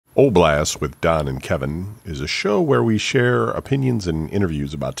Oblast with Don and Kevin is a show where we share opinions and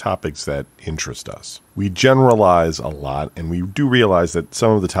interviews about topics that interest us. We generalize a lot, and we do realize that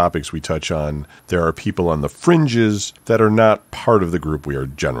some of the topics we touch on, there are people on the fringes that are not part of the group we are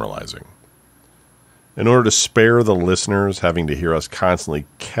generalizing. In order to spare the listeners having to hear us constantly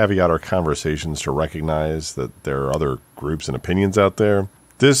caveat our conversations to recognize that there are other groups and opinions out there,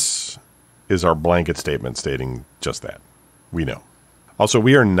 this is our blanket statement stating just that. We know. Also,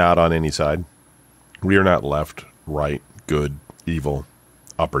 we are not on any side. We are not left, right, good, evil,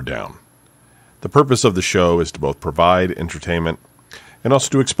 up or down. The purpose of the show is to both provide entertainment and also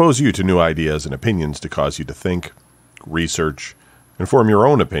to expose you to new ideas and opinions to cause you to think, research, and form your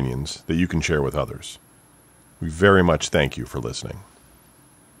own opinions that you can share with others. We very much thank you for listening.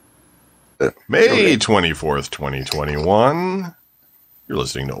 May 24th, 2021. You're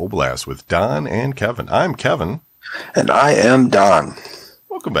listening to Oblast with Don and Kevin. I'm Kevin. And I am Don.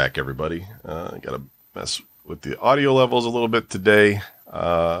 Welcome back, everybody. Got to mess with the audio levels a little bit today.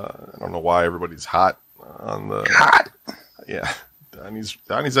 I don't know why everybody's hot on the... Hot? Yeah. Donnie's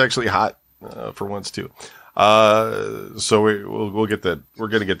actually hot for once, too. So we'll get that. We're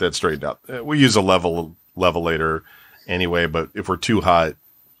going to get that straightened out. We use a levelator anyway, but if we're too hot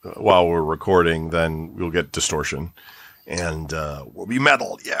while we're recording, then we'll get distortion. And we'll be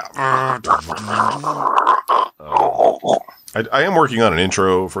metal, yeah. I am working on an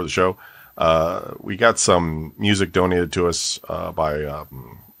intro for the show. We got some music donated to us by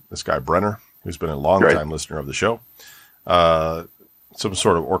this guy Brenner, who's been a long-time listener of the show. Some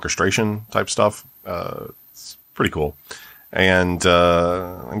sort of orchestration type stuff. It's pretty cool. And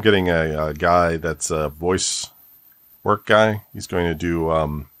I'm getting a guy that's a voice work guy. He's going to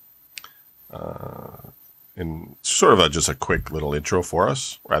do... in sort of just a quick little intro for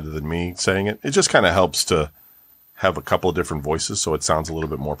us, rather than me saying it. It just kind of helps to have a couple of different voices, so it sounds a little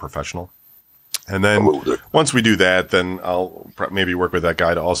bit more professional. And then once we do that, then I'll maybe work with that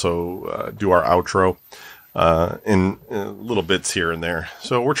guy to also do our outro in little bits here and there.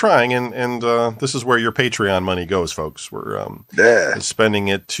 So we're trying, and this is where your Patreon money goes, folks. We're spending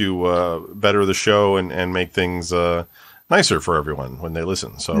it to better the show and make things nicer for everyone when they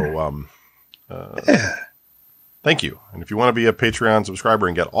listen. So thank you. And if you want to be a Patreon subscriber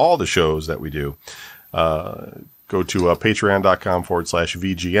and get all the shows that we do, go to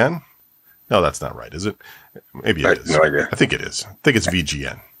patreon.com/VGN. No, that's not right, is it? Maybe it is. No idea. I think it is. I think it's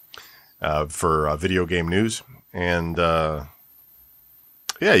VGN for video game news. And yeah,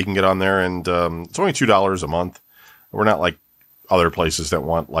 you can get on there, and it's only $2 a month. We're not like other places that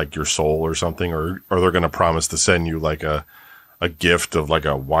want like your soul or something, or they're going to promise to send you like a gift of like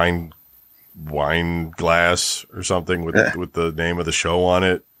a wine glass or something with the name of the show on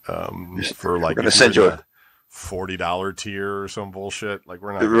it. For like, we're gonna send you a $40 tier or some bullshit. Like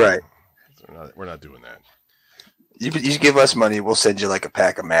we're not doing that. You give us money, we'll send you like a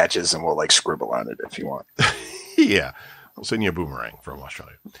pack of matches, and we'll like scribble on it if you want. Yeah, we'll send you a boomerang from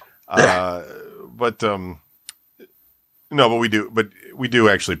Australia. But we do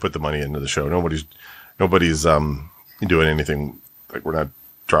actually put the money into the show. Nobody's doing anything. Like we're not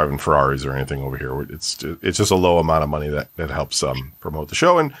driving Ferraris or anything over here. It's just a low amount of money that helps promote the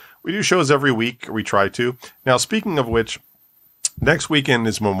show. And we do shows every week. We try to. Now, speaking of which, next weekend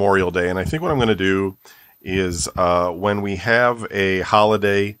is Memorial Day. And I think what I'm going to do is when we have a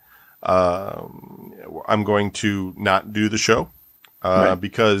holiday, I'm going to not do the show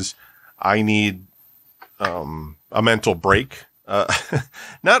because I need a mental break.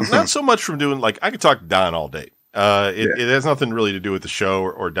 Not so much from doing, like, I could talk to Don all day. It has nothing really to do with the show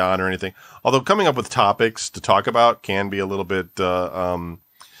or Don or anything. Although coming up with topics to talk about can be a little bit, it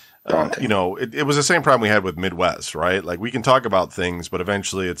was the same problem we had with Midwest, right? Like we can talk about things, but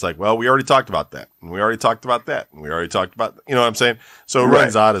eventually it's like, well, we already talked about that, and we already talked about that, and we already talked about, you know what I'm saying? So it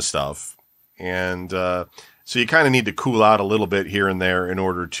runs out of stuff, and so you kind of need to cool out a little bit here and there in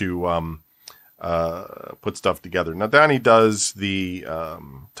order to put stuff together. Now Donnie does the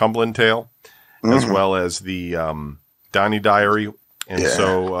Tumbling Tale. As well as the Donnie Diary. And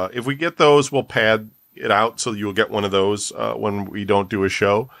so if we get those, we'll pad it out so you'll get one of those when we don't do a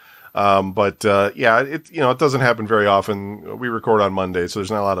show. It doesn't happen very often. We record on Monday, so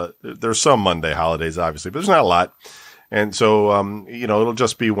there's not a lot of, there's some Monday holidays, obviously, but there's not a lot. And so, it'll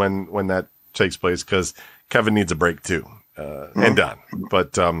just be when that takes place, because Kevin needs a break too, and Don.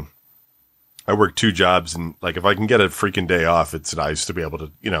 But I work 2 jobs, and like if I can get a freaking day off, it's nice to be able to,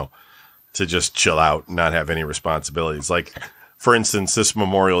 to just chill out and not have any responsibilities. Like, for instance, this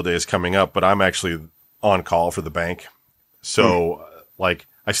Memorial Day is coming up, but I'm actually on call for the bank. So, I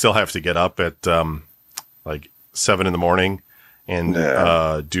still have to get up at, 7 in the morning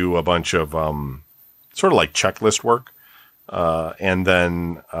and do a bunch of sort of like checklist work. And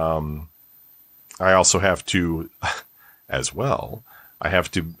then I also have to, as well, I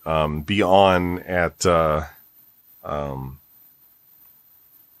have to be on at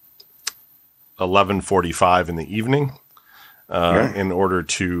 11:45 in the evening in order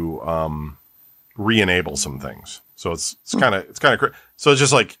to re-enable some things. So it's kind of so it's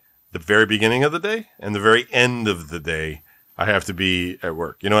just like the very beginning of the day and the very end of the day I have to be at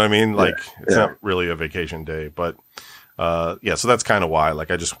work. You know what I mean? Like it's not really a vacation day, but so that's kind of why.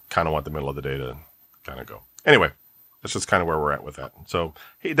 Like I just kind of want the middle of the day to kind of go. Anyway, that's just kind of where we're at with that. So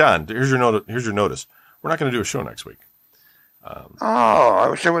hey Don, here's your notice. We're not going to do a show next week. I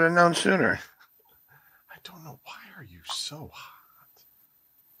wish I would have known sooner. I don't know, why are you so hot,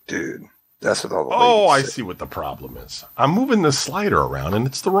 dude? That's what all the I see what the problem is. I'm moving the slider around and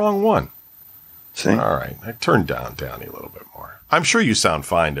it's the wrong one. See? All right, I turned down Downey a little bit more. I'm sure you sound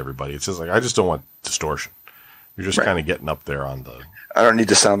fine to everybody. It's just like I just don't want distortion. You're just kind of getting up there on the. I don't need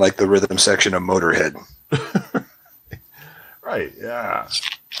to sound like the rhythm section of Motorhead. Right. Yeah.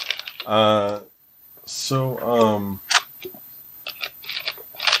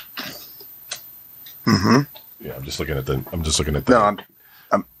 Yeah, I'm just looking at the. No,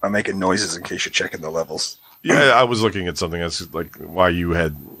 I'm making noises in case you're checking the levels. Yeah, I was looking at something that's like why you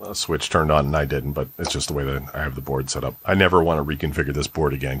had a switch turned on and I didn't, but it's just the way that I have the board set up. I never want to reconfigure this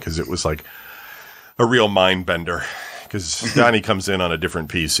board again because it was like a real mind bender. Because Donnie comes in on a different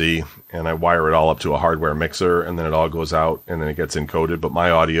PC and I wire it all up to a hardware mixer and then it all goes out and then it gets encoded. But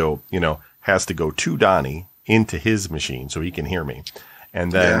my audio, has to go to Donnie into his machine so he can hear me.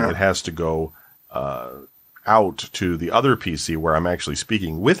 And then it has to go out to the other PC where I'm actually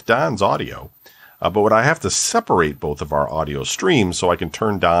speaking with Don's audio. But I have to separate both of our audio streams so I can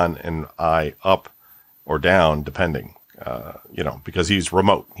turn Don and I up or down depending, because he's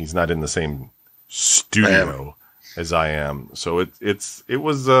remote. He's not in the same studio as I am. So it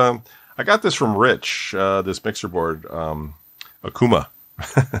was, I got this from Rich, this mixer board, Akuma,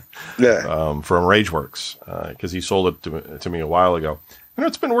 from Rageworks, because he sold it to me a while ago.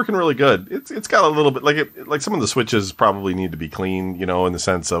 It's been working really good. It's got a little bit like some of the switches probably need to be cleaned, in the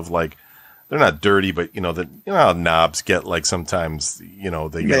sense of like, they're not dirty, but how knobs get like sometimes,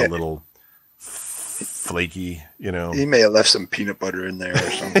 they get a little flaky, He may have left some peanut butter in there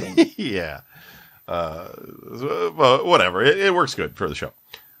or something. Yeah. Well, whatever. It works good for the show.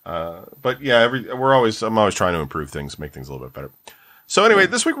 But yeah, I'm always trying to improve things, make things a little bit better. So anyway,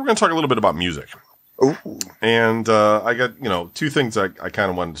 this week we're going to talk a little bit about music. Ooh. And I got, two things I kind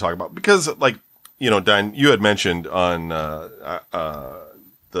of wanted to talk about because Don, you had mentioned on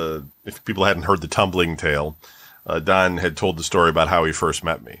if people hadn't heard the tumbling tale, Don had told the story about how he first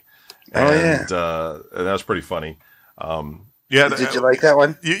met me. And that was pretty funny. Yeah, did you like that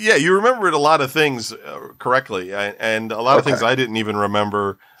one? You remembered a lot of things correctly, and a lot of things I didn't even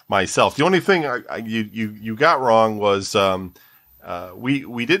remember myself. The only thing you got wrong was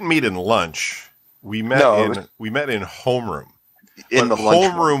we didn't meet in lunch. We met in homeroom. In the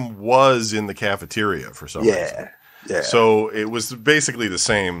homeroom was in the cafeteria for some reason. Yeah. So it was basically the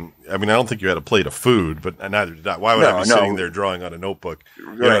same. I mean, I don't think you had a plate of food, but neither did I. Why would I be sitting there drawing on a notebook?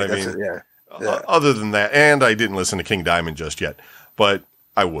 You know what I mean? Yeah. Other than that, and I didn't listen to King Diamond just yet, but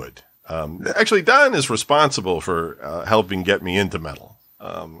I would. Actually, Don is responsible for helping get me into metal.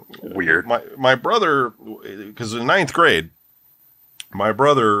 Weird. My brother, because in ninth grade, my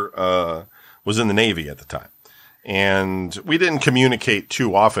brother was in the Navy at the time. And we didn't communicate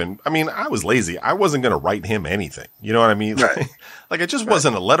too often. I mean, I was lazy. I wasn't going to write him anything. You know what I mean? Right. Like, I just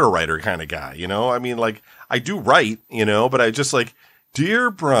wasn't a letter writer kind of guy, I mean, like, I do write, but I just like, Dear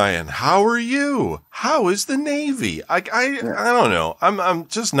Brian, how are you? How is the Navy? I don't know. I'm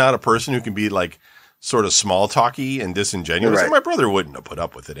just not a person who can be like sort of small talky and disingenuous. Right. And my brother wouldn't have put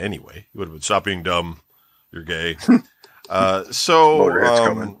up with it anyway. He would have been, stop being dumb. You're gay. Motorhead's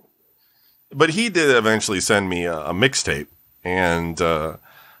coming. But he did eventually send me a mixtape, and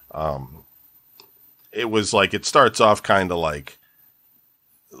it was like, it starts off kind of like,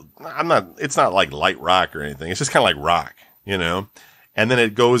 it's not like light rock or anything. It's just kind of like rock, and then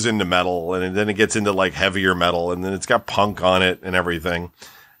it goes into metal, and then it gets into like heavier metal, and then it's got punk on it and everything.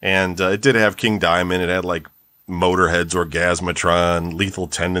 And it did have King Diamond. It had like Motorhead's Orgasmatron, Lethal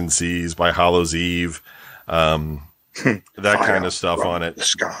Tendencies by Hollow's Eve, that kind of stuff on it. The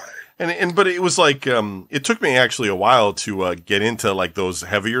sky. But it was like, it took me actually a while to get into like those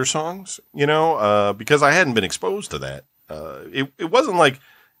heavier songs, because I hadn't been exposed to that. It wasn't like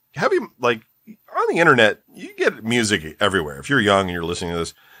heavy, like on the internet, you get music everywhere. If you're young and you're listening to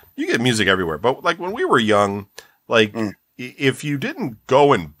this, you get music everywhere. But like when we were young, like, if you didn't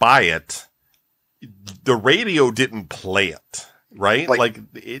go and buy it, the radio didn't play it, right? Like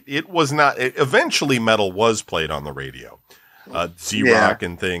it was not. Eventually, metal was played on the radio, Z-Rock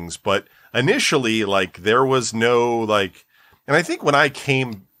and things, but initially, like there was no like. And I think when I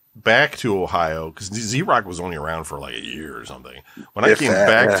came back to Ohio, because Z-Rock was only around for like a year or something. When I came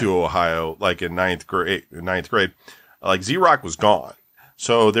back to Ohio, like in ninth grade, like Z-Rock was gone.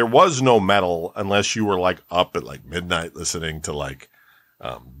 So there was no metal unless you were like up at like midnight listening to like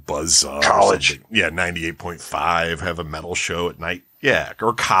Buzzsaw. College. Yeah, 98.5, have a metal show at night. Yeah,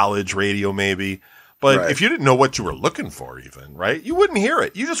 or college radio maybe. But if you didn't know what you were looking for even, right, you wouldn't hear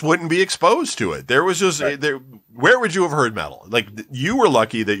it. You just wouldn't be exposed to it. There was just, where would you have heard metal? Like, you were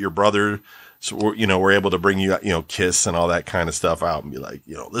lucky that your brother, were able to bring you, Kiss and all that kind of stuff out and be like,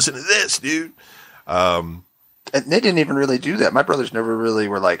 listen to this, dude. And they didn't even really do that. My brothers never really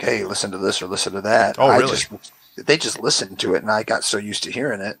were like, hey, listen to this or listen to that. Oh, really? They just listened to it, and I got so used to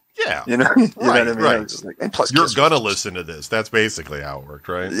hearing it. Yeah. You know what I mean? Right. I was just like, and plus, you're going to listen to this. That's basically how it worked,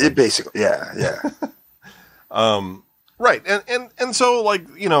 right? It basically, yeah. Right. And so, like,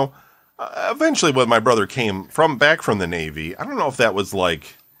 eventually when my brother came back from the Navy, I don't know if that was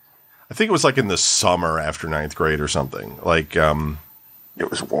like, I think it was like in the summer after ninth grade or something. Like, it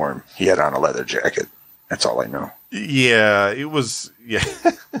was warm. He had on a leather jacket. That's all I know. Yeah, it was,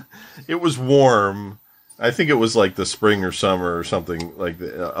 it was warm. I think it was like the spring or summer or something like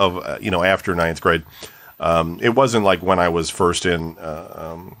after ninth grade. It wasn't like when I was first in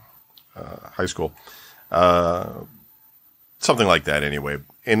high school, something like that anyway.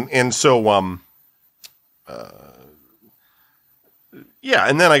 And so, and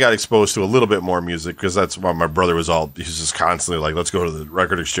then I got exposed to a little bit more music because that's why my brother was just constantly like, let's go to the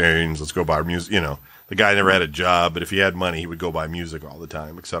record exchange, let's go buy music. The guy never had a job, but if he had money, he would go buy music all the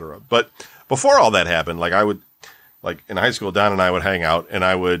time, etc. But before all that happened, like I would, like in high school, Don and I would hang out, and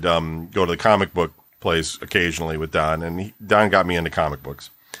I would go to the comic book place occasionally with Don, and Don got me into comic books.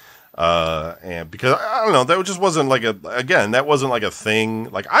 And because I don't know, that just wasn't like that wasn't like a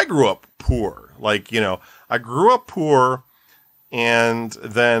thing. Like I grew up poor, I grew up poor, and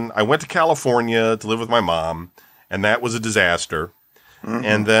then I went to California to live with my mom, and that was a disaster. Mm-hmm.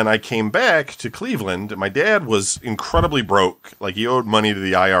 And then I came back to Cleveland, and my dad was incredibly broke. Like he owed money to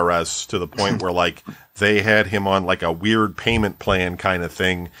the IRS to the point where like they had him on like a weird payment plan kind of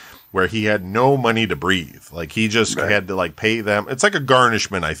thing where he had no money to breathe. Like he just had to like pay them. It's like a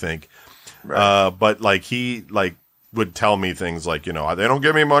garnishment, I think. Right. But like he like would tell me things like, they don't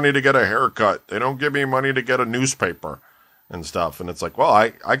give me money to get a haircut. They don't give me money to get a newspaper and stuff. And it's like, well,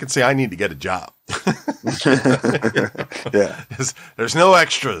 I can say I need to get a job. Yeah. There's no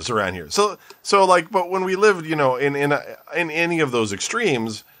extras around here. So like, but when we lived, in any of those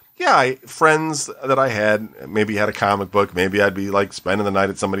extremes, friends that I had maybe had a comic book. Maybe I'd be like spending the night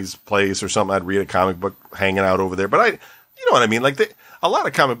at somebody's place or something. I'd read a comic book hanging out over there. But you know what I mean? Like a lot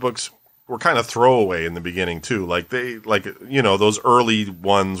of comic books were kind of throwaway in the beginning too. Like those early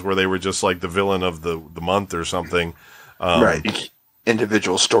ones where they were just like the villain of the month or something. Right.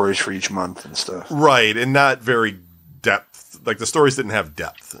 Individual stories for each month and stuff. Right. And not very depth. Like the stories didn't have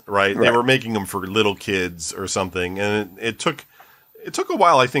depth, right? They were making them for little kids or something. And it took a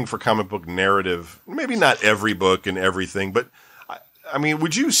while, I think, for comic book narrative. Maybe not every book and everything, but I mean,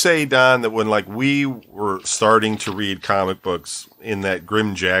 would you say, Don, that when like we were starting to read comic books in that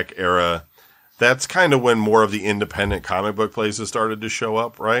Grimjack era, that's kind of when more of the independent comic book places started to show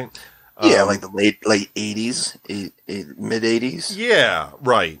up, right? Yeah, like the late 80s, mid 80s. Yeah,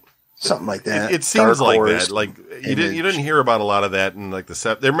 right. Something like that. It seems Dark like Horse, that. Like you didn't hear about a lot of that in like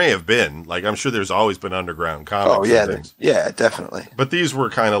there may have been. Like I'm sure there's always been underground comics. Oh yeah, yeah, definitely. But these were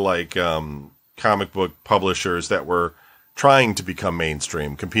kind of like comic book publishers that were trying to become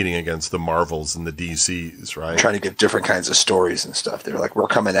mainstream, competing against the Marvels and the DCs, right? Trying to give different kinds of stories and stuff. They were like, we're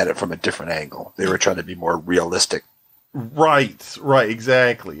coming at it from a different angle. They were trying to be more realistic. Right,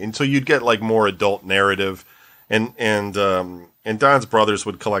 exactly. And so you'd get like more adult narrative, and Don's brothers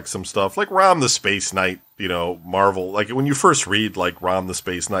would collect some stuff like Rom the Space Knight, Marvel. Like when you first read like Rom the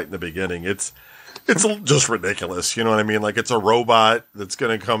Space Knight in the beginning, it's just ridiculous. You know what I mean? Like it's a robot that's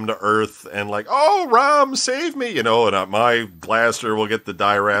going to come to Earth and like, oh, Rom, save me, and my blaster will get the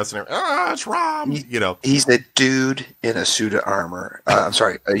Dyras and it's Rom, He's a dude in a suit of armor. I'm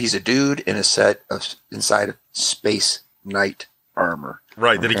sorry. He's a dude in a set of inside of Space Knight armor.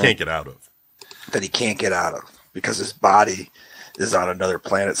 Right, okay? That he can't get out of. That he can't get out of because his body is on another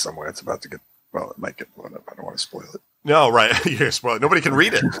planet somewhere. It's about to get, it might get blown up. I don't want to spoil it. No, right. Yes, well, nobody can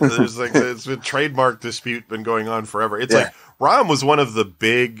read it. There's like it's a trademark dispute been going on forever. It's like Rom was one of the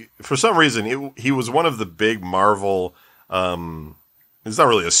big, for some reason, he was one of the big Marvel He's not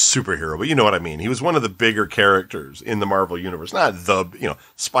really a superhero, but you know what I mean. He was one of the bigger characters in the Marvel universe, not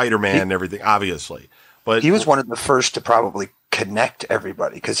Spider-Man and everything, obviously. But he was one of the first to probably connect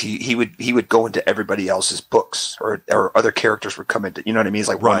everybody, because he would go into everybody else's books, or other characters would come into, you know what I mean? It's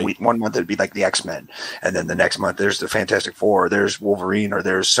like one month it'd be like the X-Men, and then the next month there's the Fantastic Four, or there's Wolverine, or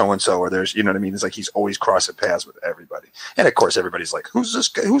there's so-and-so, or there's, you know what I mean? It's like he's always crossing paths with everybody. And of course everybody's like, who's this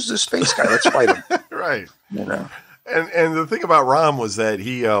guy? Who's this space guy? Let's fight him. Right. You know? And the thing about Rom was that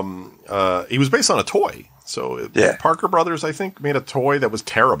he was based on a toy. So Parker Brothers, I think, made a toy that was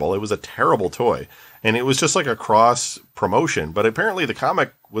terrible. It was a terrible toy. And it was just like a cross promotion. But apparently the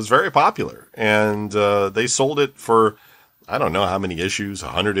comic was very popular. And they sold it for, I don't know how many issues,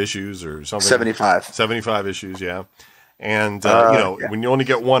 100 issues or something. 75 issues, yeah. And, when you only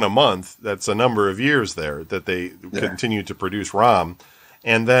get one a month, that's a number of years there that they continue to produce Rom.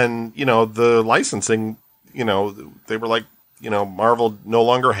 And then, the licensing, they were like, Marvel no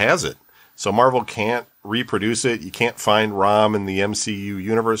longer has it. So Marvel can't reproduce it. You can't find Rom in the MCU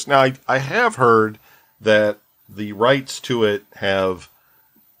universe. Now, I have heard that the rights to it have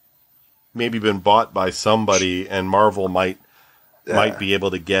maybe been bought by somebody, and Marvel might be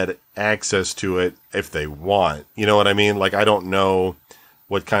able to get access to it if they want. You know what I mean? Like, I don't know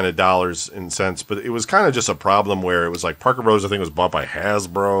what kind of dollars and cents, but it was kind of just a problem where it was like Parker Bros. I think was bought by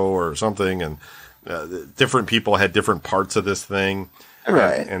Hasbro or something, and different people had different parts of this thing.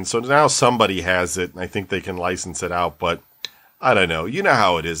 Right. And so now somebody has it, and I think they can license it out, but I don't know. You know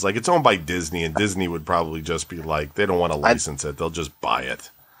how it is. Like, it's owned by Disney, and Disney would probably just be like, they don't want to license it. They'll just buy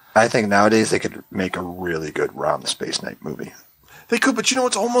it. I think nowadays they could make a really good Rom the Space Knight movie. They could, but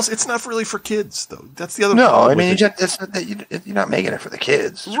it's not really for kids, though. That's the other problem. No, I mean, you're not making it for the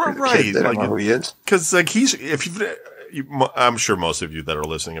kids. Right. The kids, they don't know who he is. Because, I'm sure most of you that are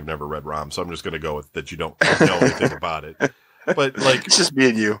listening have never read Rom, so I'm just going to go with that you don't know anything about it. But it's just me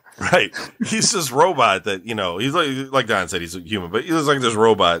and you, right? He's this robot that he's like Don said, he's a human, but he's like this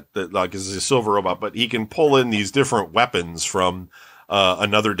robot that is a silver robot, but he can pull in these different weapons from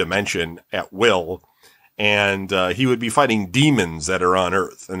another dimension at will, and he would be fighting demons that are on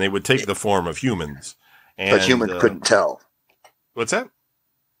Earth, and they would take the form of humans. But humans couldn't tell. What's that?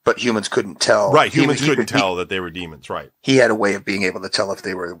 But humans couldn't tell. Right, humans couldn't tell that they were demons, right. He had a way of being able to tell if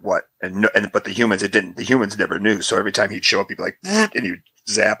they were what, but the humans, it didn't. The humans never knew, so every time he'd show up, he'd be like, and he'd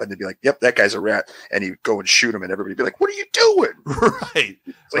zap, and they'd be like, yep, that guy's a rat, and he'd go and shoot him, and everybody'd be like, what are you doing? Right.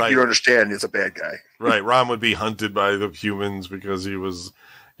 It's like, you don't understand, he's a bad guy. Right, Rom would be hunted by the humans because he was,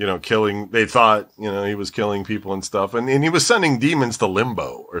 killing, they thought, he was killing people and stuff, and he was sending demons to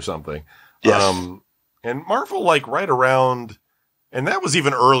limbo or something. Yes. And Marvel, like, right around... And that was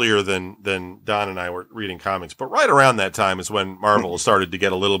even earlier than Don and I were reading comics. But right around that time is when Marvel started to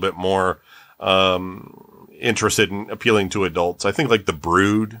get a little bit more interested in appealing to adults. I think like The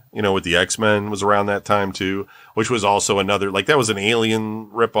Brood, with the X-Men was around that time too, which was also another, like that was an Alien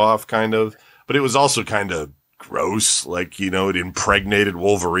ripoff kind of, but it was also kind of gross. Like, it impregnated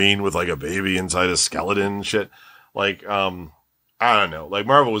Wolverine with like a baby inside a skeleton and shit. Like, I don't know. Like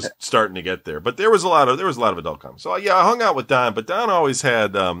Marvel was starting to get there, but there was a lot of adult comics. So yeah, I hung out with Don, but Don always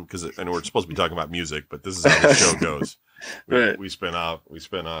had because and we're supposed to be talking about music, but this is how the show goes. We spin off.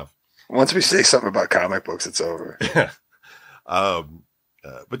 Once we say something about comic books, it's over.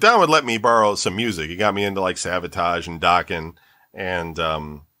 But Don would let me borrow some music. He got me into like Savatage and Dokken, and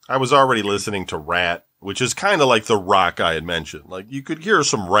I was already listening to Rat, which is kind of like the rock I had mentioned. Like you could hear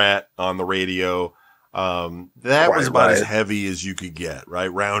some Rat on the radio. That was about as heavy as you could get, right?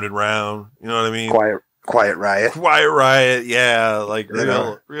 Round and Round, you know what I mean? Quiet Riot, yeah, like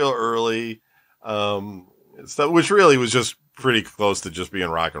real early, stuff, which really was just pretty close to just being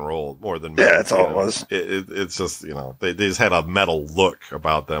rock and roll more than metal. Yeah, that's all it was. It's just they just had a metal look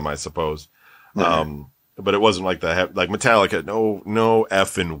about them, I suppose. Mm-hmm. But it wasn't like like Metallica. No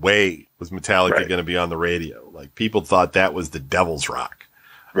effing way was Metallica going to be on the radio. Like people thought that was the devil's rock.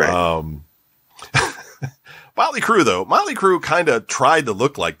 Right. Motley Crue kind of tried to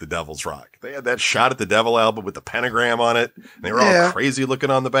look like the Devil's Rock. They had that Shot at the Devil album with the pentagram on it. And they were all crazy looking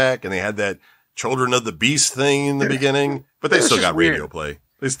on the back, and they had that Children of the Beast thing in the beginning, but they still got radio play.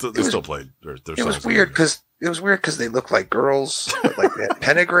 They still played their songs. It was weird because they looked like girls, but like they had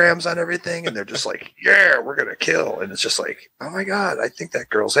pentagrams on everything, and they're just like, yeah, we're gonna kill, and it's just like, oh my god, I think that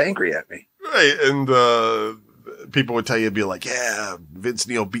girl's angry at me. Right, and people would tell you, be like, yeah, Vince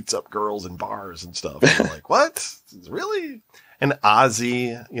Neil beats up girls in bars and stuff. And you're like, what? Really? And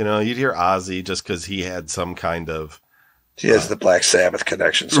Ozzy, you'd hear Ozzy just because he had some kind of He has the Black Sabbath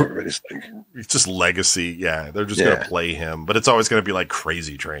connection, so everybody's like, it's just legacy. Yeah, they're just going to play him, but it's always going to be like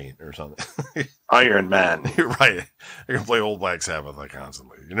Crazy Train or something. Iron Man. You're right. They're going to play old Black Sabbath like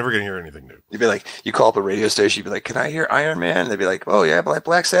constantly. You're never going to hear anything new. You'd be like, you call up a radio station, you'd be like, can I hear Iron Man? And they'd be like, oh yeah,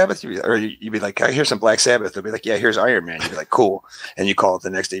 Black Sabbath. You'd be like, can I hear some Black Sabbath? They'll be like, yeah, here's Iron Man. You'd be like, cool. And you call it the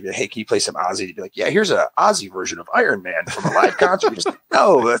next day, you'd be like, hey, can you play some Ozzy? You'd be like, yeah, here's a Ozzy version of Iron Man from a live concert. You're just like,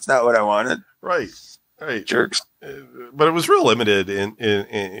 no, that's not what I wanted. Right. Jerks. But it was real limited,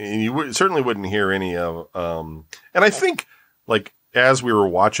 and you certainly wouldn't hear any of. And I think, like, as we were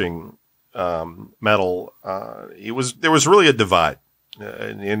watching metal, there was really a divide,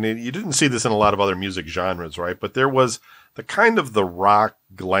 and you didn't see this in a lot of other music genres, right? But there was the kind of the rock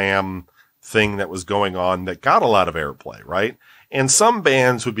glam thing that was going on that got a lot of airplay, right? And some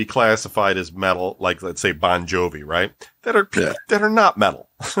bands would be classified as metal, like let's say Bon Jovi, right? That are not metal,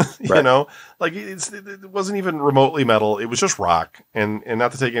 you know, like it wasn't even remotely metal. It was just rock, and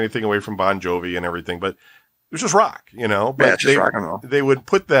not to take anything away from Bon Jovi and everything, but it was just rock, you know. But they would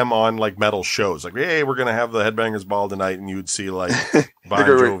put them on like metal shows, like, hey, we're gonna have the Headbangers Ball tonight, and you'd see like Bon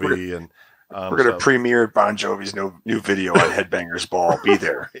Jovi and. We're gonna premiere Bon Jovi's new video on Headbangers Ball. Be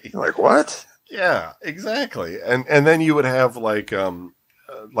there. You're like, what? Yeah, exactly. And then you would have like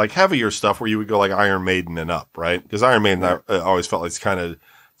heavier stuff where you would go like Iron Maiden and up, right? Because Iron Maiden I always felt like it's kind of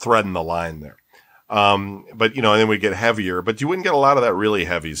threading the line there. But you know, and then we'd get heavier, but you wouldn't get a lot of that really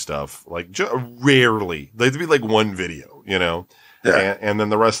heavy stuff. Like rarely, they'd be like one video, you know. Yeah. And then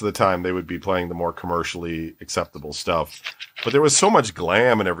the rest of the time they would be playing the more commercially acceptable stuff. But there was so much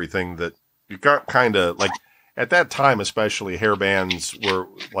glam and everything that you got kind of like at that time, especially hair bands were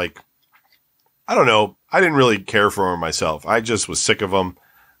like. I don't know. I didn't really care for them myself. I just was sick of them.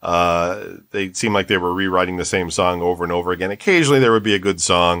 They seemed like they were rewriting the same song over and over again. Occasionally there would be a good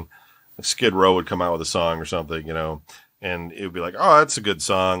song. Skid Row would come out with a song or something, you know, and it would be like, oh, that's a good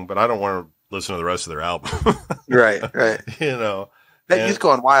song, but I don't want to listen to the rest of their album. Right. You know. That Youth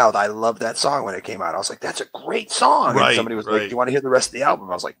Gone Wild, I loved that song when it came out. I was like, that's a great song. And somebody was like, do you want to hear the rest of the album?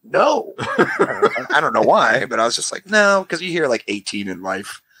 I was like, no. I don't know why, but I was just like, no, because you hear like 18 in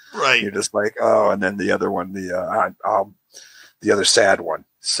Life. Right. You're just like, oh, and then the other one, the other sad one,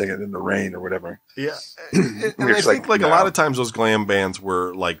 Singing in the Rain or whatever. Yeah. And I think like a lot of times those glam bands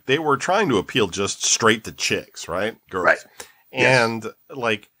were like, they were trying to appeal just straight to chicks, right? Girls. Right. And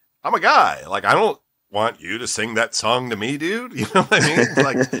like, I'm a guy. Like, I don't want you to sing that song to me, dude. You know what I mean?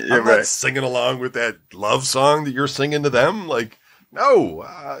 Like, I'm not singing along with that love song that you're singing to them. Like, no,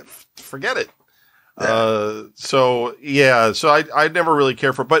 forget it. So I never really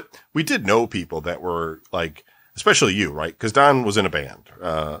cared for it, but we did know people that were like, especially you, right? Because Don was in a band,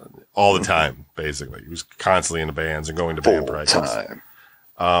 all the time, basically. He was constantly in the bands and going to band practice.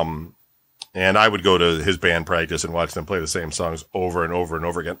 And I would go to his band practice and watch them play the same songs over and over and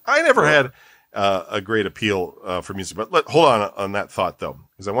over again. I never had a great appeal for music, but hold on that thought though,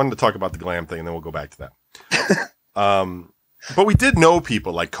 because I wanted to talk about the glam thing and then we'll go back to that. But we did know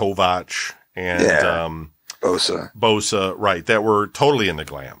people like Kovac and Bosa, right, that were totally into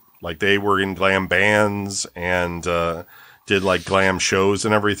glam. Like they were in glam bands and did like glam shows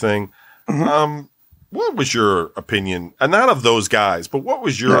and everything. Mm-hmm. What was your opinion? And not of those guys, but what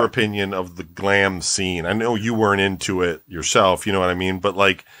was your opinion of the glam scene? I know you weren't into it yourself, you know what I mean? But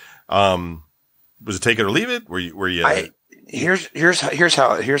like, was it take it or leave it? Were you? Here's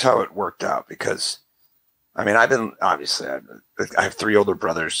how it worked out, because I mean, I have 3 older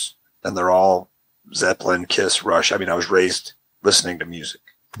brothers and they're all Zeppelin, Kiss, Rush. I mean, I was raised listening to music.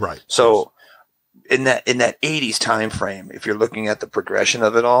 Right. So in that 80s time frame, if you're looking at the progression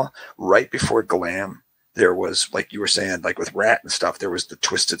of it all, right before glam, there was, like you were saying, like with Rat and stuff, there was the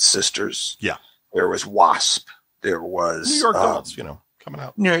Twisted Sisters. Yeah. There was Wasp. There was New York Dolls, coming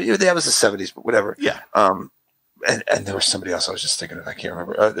out. That was the 70s, but whatever. Yeah. And there was somebody else I was just thinking of. I can't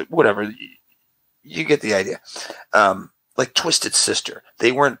remember. Whatever. You get the idea. Like Twisted Sister,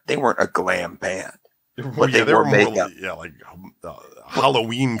 they weren't a glam band. But they were makeup. Like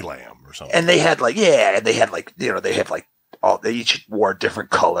Halloween glam or something. And they had they each wore a different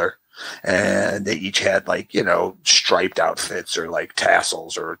color, and they each had like, striped outfits or like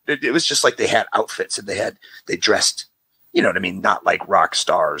tassels, or it was just like they had outfits and they dressed, you know what I mean? Not like rock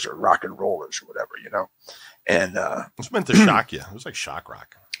stars or rock and rollers or whatever, And it's meant to shock you. It was like shock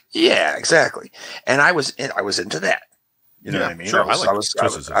rock. Yeah, exactly. And I was into that. You know what I mean? Sure.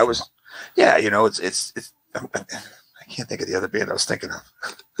 I was. Yeah, it's. I can't think of the other band I was thinking of.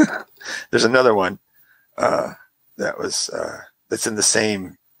 There's another one that's in the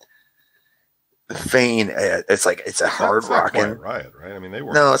same vein. It's a hard rocking Riot, right? I mean, they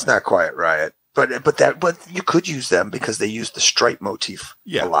were. No, it's not Quiet Riot. but you could use them because they use the stripe motif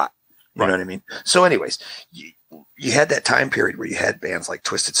a lot. You know what I mean? So anyways, you had that time period where you had bands like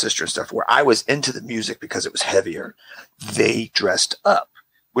Twisted Sister and stuff where I was into the music because it was heavier. They dressed up,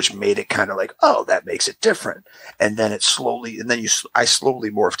 which made it kind of like, oh, that makes it different. And then I slowly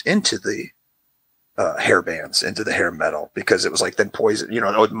morphed into the hair bands, into the hair metal, because it was like then Poison,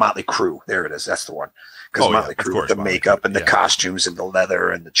 Motley Crue. There it is. That's the one. Because Motley Crue, with the makeup and the costumes and the leather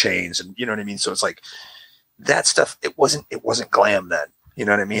and the chains, and you know what I mean? So it's like that stuff. It wasn't glam then. You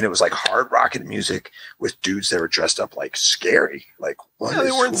know what I mean? It was like hard rocking music with dudes that were dressed up like scary. Like,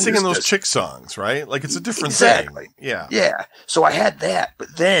 they weren't singing those chick songs, right? Like, it's a different thing. Yeah. Yeah. So I had that,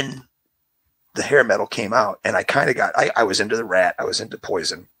 but then the hair metal came out, and I kind of I was into the Rat. I was into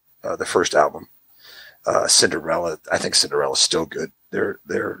Poison, the first album. Cinderella. I think Cinderella's still good. They're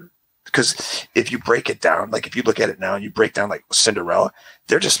because if you break it down, like if you look at it now and you break down like Cinderella,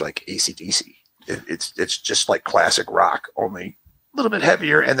 they're just like AC/DC. It's just like classic rock, only a little bit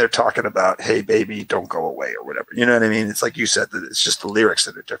heavier, and they're talking about, hey baby, don't go away, or whatever. You know what I mean? It's like you said, that it's just the lyrics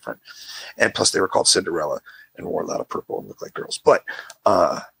that are different. And plus they were called Cinderella and wore a lot of purple and looked like girls. But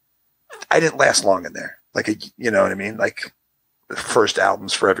I didn't last long in there. Like, you know what I mean? Like the first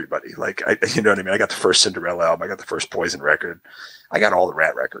albums for everybody. Like, you know what I mean? I got the first Cinderella album. I got the first Poison record. I got all the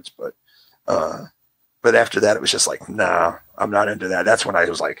Rat records, but after that it was just like, nah, I'm not into that. That's when I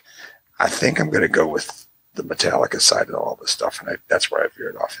was like, I think I'm going to go with the Metallica side of all this stuff, and that's where I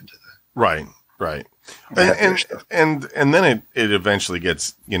veered off into the right. And then it eventually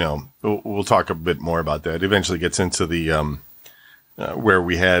gets, we'll talk a bit more about that. It eventually gets into the where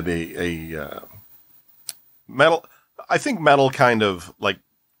we had a metal. I think metal kind of like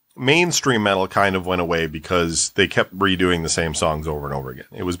mainstream metal kind of went away because they kept redoing the same songs over and over again.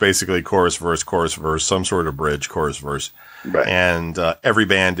 It was basically chorus, verse, some sort of bridge, chorus, verse. Right. And every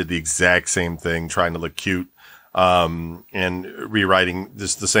band did the exact same thing, trying to look cute, and rewriting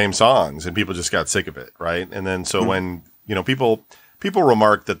just the same songs, and people just got sick of it, right? And then so when people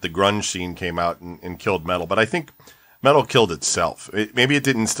remarked that the grunge scene came out and killed metal, but I think metal killed itself. Maybe it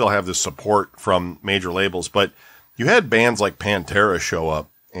didn't still have the support from major labels, but you had bands like Pantera show up,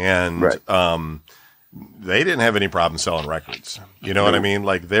 and they didn't have any problem selling records. You know what I mean?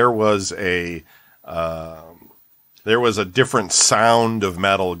 Like there was a different sound of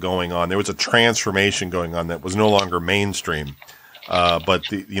metal going on. There was a transformation going on that was no longer mainstream. But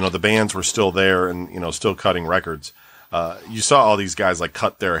the bands were still there and, still cutting records. You saw all these guys like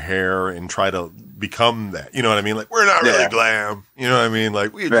cut their hair and try to become that. You know what I mean? Like, we're not really glam. You know what I mean?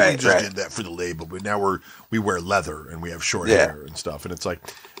 Like we just did that for the label, but now we wear leather and we have short hair and stuff. And it's like,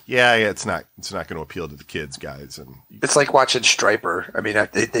 it's not going to appeal to the kids, guys. And it's like watching Stryper. I mean,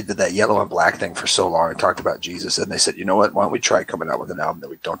 they did that yellow and black thing for so long and talked about Jesus, and they said, you know what? Why don't we try coming out with an album that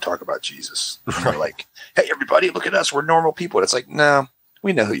we don't talk about Jesus? And they're like, hey, everybody, look at us. We're normal people. And it's like, no,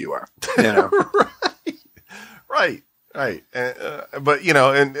 we know who you are. You know? Right. But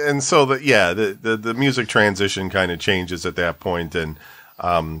and so the music transition kind of changes at that point, and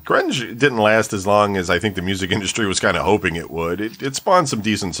grunge didn't last as long as I think the music industry was kind of hoping it would. It spawned some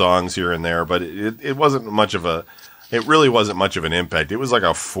decent songs here and there, but it wasn't much of it really wasn't much of an impact. It was like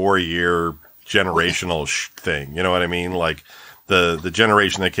a 4-year generational thing. You know what I mean? Like the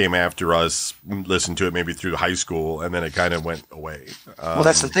generation that came after us listened to it maybe through high school, and then it kind of went away. Well,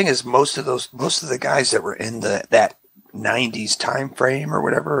 that's the thing is most of the guys that were in that 90s time frame or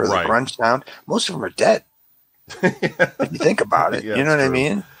whatever, or the grunge sound, most of them are dead. If you think about it, you know what I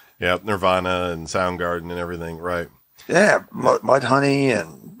mean? Yeah, Nirvana and Soundgarden and everything, right? Yeah, Mudhoney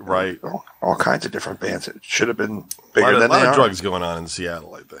and all kinds of different bands. It should have been bigger than they are. A lot of drugs going on in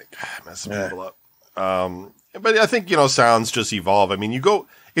Seattle, I think, messing people up. But I think sounds just evolve. I mean,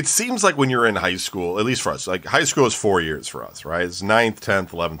 it seems like when you're in high school, at least for us, like high school is 4 years for us, right? It's 9th,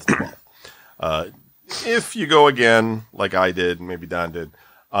 10th, 11th, 12th. If you go again, like I did, maybe Don did,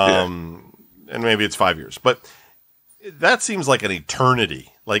 and maybe it's 5 years, but that seems like an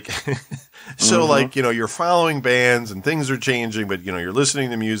eternity. Like, so like, you're following bands and things are changing, but you're listening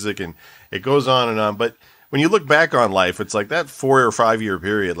to music and it goes on and on. But when you look back on life, it's like that 4 or 5 year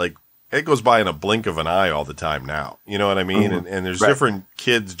period, like it goes by in a blink of an eye all the time now. You know what I mean? And there's different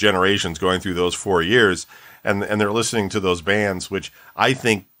kids, generations going through those 4 years, and they're listening to those bands, which I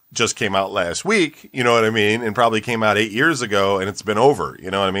think just came out last week, you know what I mean? And probably came out 8 years ago and it's been over, you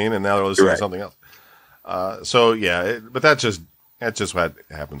know what I mean? And now they're listening to something else. But that's just what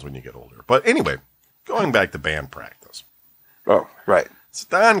happens when you get older. But anyway, going back to band practice. Oh, right. So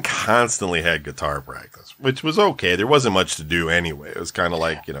Don constantly had guitar practice, which was okay. There wasn't much to do anyway. It was kind of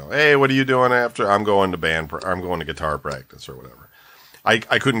like, hey, what are you doing after? I'm going to guitar practice or whatever. I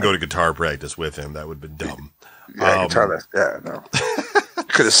couldn't go to guitar practice with him. That would have been dumb. Yeah, no.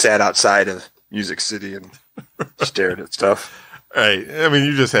 Could have sat outside of Music City and stared at stuff. Right. I mean,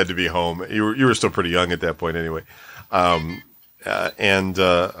 you just had to be home. You were still pretty young at that point anyway. Not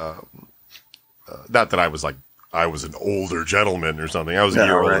that I was an older gentleman or something. I was a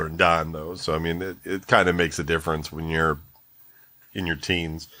year older than Don, though. So, I mean, it kind of makes a difference when you're in your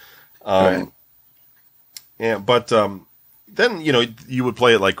teens. Right. Yeah, but then, you would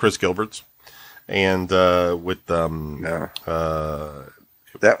play it like Chris Gilbert's. And with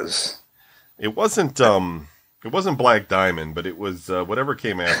it wasn't Black Diamond, but it was whatever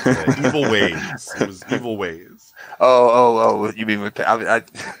came after that. Evil Ways. It was Evil Ways. Oh! You mean with I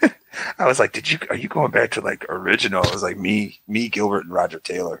was like, are you going back to like original? It was like me, Gilbert, and Roger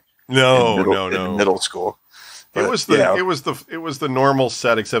Taylor. No. In middle school. But it was the normal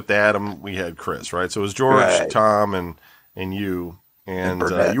set except Adam. We had Chris, right? So it was George, Tom, and you, and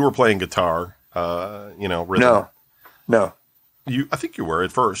you were playing guitar. Rhythm. No. I think you were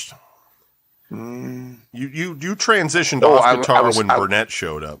at first. You transitioned off guitar when Burnett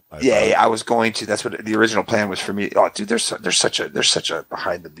showed up. I was going to. That's what the original plan was for me. Oh, dude, there's such a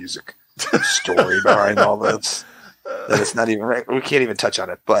behind the music story behind all this that it's not even right. We can't even touch on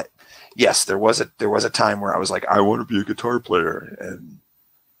it. But yes, there was a time where I was like, I want to be a guitar player, and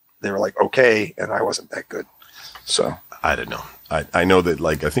they were like, okay, and I wasn't that good. So I don't know. I know that,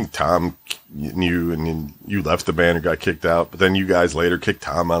 like, I think Tom knew, and you left the band or got kicked out, but then you guys later kicked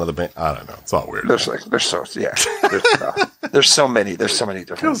Tom out of the band. I don't know. It's all weird. There's so many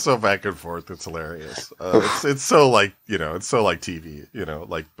different. It goes so back and forth. It's hilarious. It's so like TV.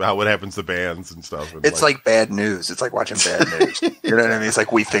 Like what happens to bands and stuff. And it's like bad news. It's like watching bad news. You know what I mean? It's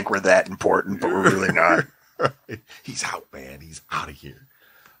like we think we're that important, but we're really not. Right. He's out, man. He's out of here.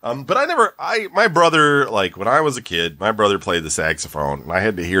 But my brother, like when I was a kid, my brother played the saxophone, and I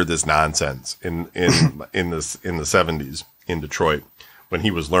had to hear this nonsense in the 70s in Detroit when he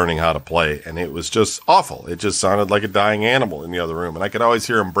was learning how to play, and it was just awful. It just sounded like a dying animal in the other room, and I could always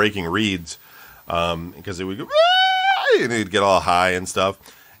hear him breaking reeds, because it would go, and he'd get all high and stuff.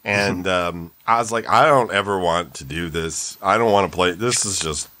 And I was like, I don't ever want to do this. I don't want to play. This is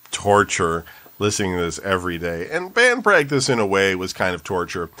just torture. Listening to this every day, and band practice in a way was kind of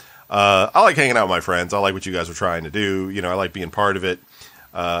torture. I like hanging out with my friends. I like what you guys were trying to do. I like being part of it.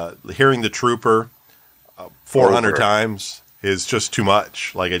 Hearing the Trooper 400 times is just too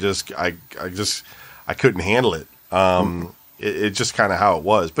much. Like I couldn't handle it. It's just kind of how it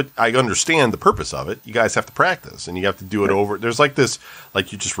was. But I understand the purpose of it. You guys have to practice, and you have to do it over. There's like this,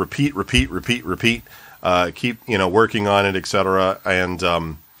 like you just repeat. Keep working on it, etc.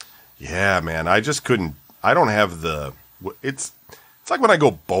 And yeah, man, I just couldn't. I don't have the. It's like when I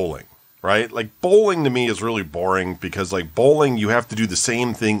go bowling, right? Like bowling to me is really boring because like bowling, you have to do the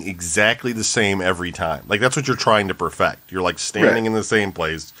same thing exactly the same every time. Like that's what you're trying to perfect. You're like standing in the same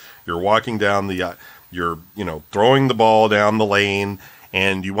place. You're walking down you're throwing the ball down the lane,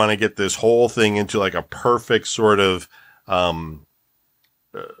 and you want to get this whole thing into like a perfect sort of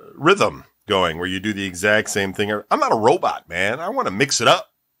rhythm going where you do the exact same thing. I'm not a robot, man. I want to mix it up.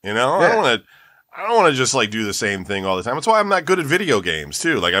 I don't want to just like do the same thing all the time. That's why I'm not good at video games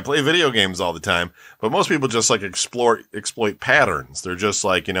too. Like I play video games all the time, but most people just like exploit patterns. They're just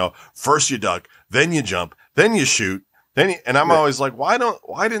like, first you duck, then you jump, then you shoot, and I'm always like, why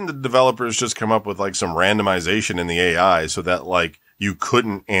didn't the developers just come up with like some randomization in the AI so that like you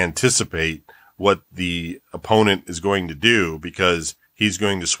couldn't anticipate what the opponent is going to do because he's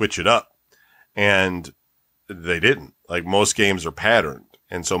going to switch it up. And they didn't. Like most games are patterned.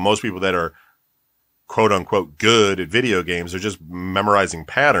 And so most people that are quote unquote good at video games are just memorizing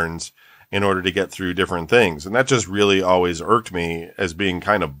patterns in order to get through different things. And that just really always irked me as being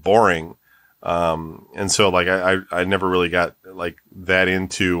kind of boring. And so like I never really got like that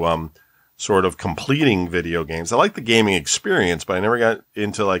into sort of completing video games. I like the gaming experience, but I never got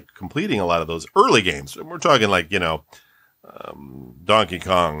into like completing a lot of those early games. We're talking like, Donkey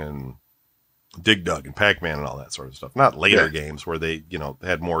Kong and Dig Dug and Pac-Man and all that sort of stuff. Not later games where they,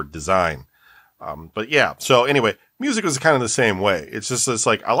 had more design. But yeah, so anyway, music was kind of the same way. It's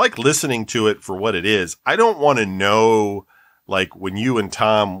like, I like listening to it for what it is. I don't want to know, like when you and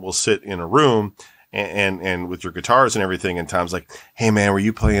Tom will sit in a room and with your guitars and everything, and Tom's like, hey man, were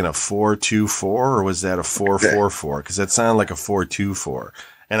you playing a 4-2-4 or was that a 4-4-4? Because that sounded like a 4-2-4.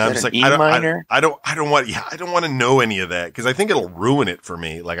 And I'm just like, I don't want to know any of that because I think it'll ruin it for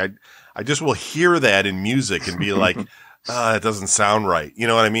me. Like I just will hear that in music and be like, it doesn't sound right. You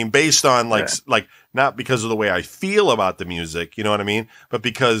know what I mean? Based on like not because of the way I feel about the music, you know what I mean? But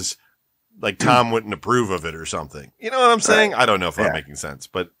because like Tom wouldn't approve of it or something. You know what I'm saying? I don't know if I'm making sense,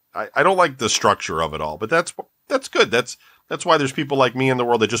 but I don't like the structure of it all. But that's good. That's why there's people like me in the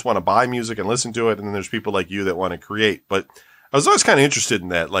world that just want to buy music and listen to it, and then there's people like you that want to create. But I was always kind of interested in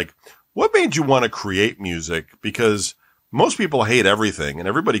that. Like, what made you want to create music? Because most people hate everything, and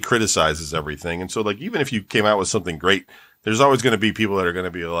everybody criticizes everything. And so, like, even if you came out with something great, there's always going to be people that are going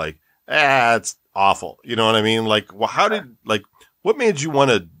to be like, it's awful. You know what I mean? Like, well, what made you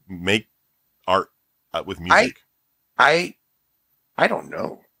want to make art with music? I don't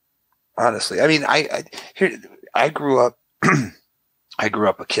know. Honestly, I mean, I grew up, I grew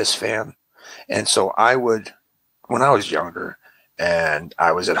up a Kiss fan. And so when I was younger and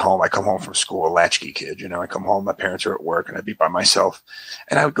I was at home, I come home from school, a latchkey kid, I come home, my parents are at work and I'd be by myself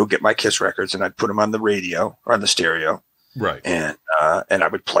and I would go get my Kiss records and I'd put them on the radio or on the stereo. Right. And I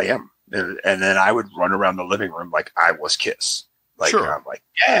would play them and then I would run around the living room like I was Kiss. Like, sure. I'm like,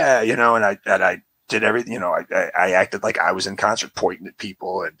 yeah, and I did everything, I acted like I was in concert pointing at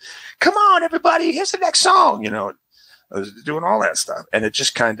people and come on, everybody, here's the next song. I was doing all that stuff. And it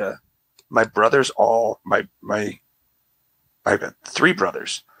just kind of, my brothers I got 3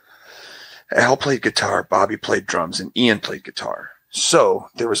 brothers. Al played guitar, Bobby played drums, and Ian played guitar. So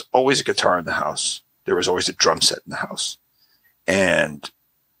there was always a guitar in the house. There was always a drum set in the house. And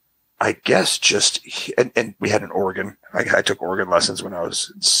I guess and we had an organ. I took organ lessons when I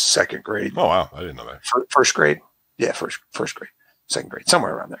was in 2nd grade. Oh, wow. I didn't know that. First grade? Yeah, first grade. 2nd grade,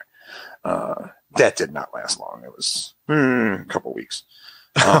 somewhere around there. That did not last long. It was a couple weeks.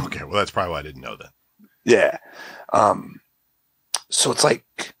 Okay, well, that's probably why I didn't know that. Yeah. So it's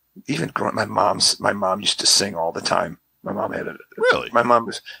like, even growing, my mom used to sing all the time. My mom had Really? My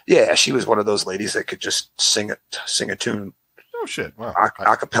mom she was one of those ladies that could just sing a tune. Oh shit! Wow.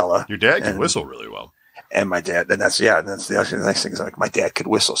 A cappella. Your dad can whistle really well. And my dad, and that's the next thing is like my dad could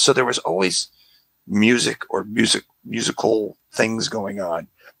whistle. So there was always music or musical things going on.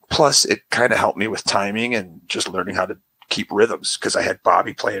 Plus, it kind of helped me with timing and just learning how to keep rhythms because I had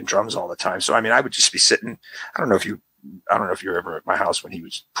Bobby playing drums all the time. So I mean, I would just be sitting. I don't know if you were ever at my house when he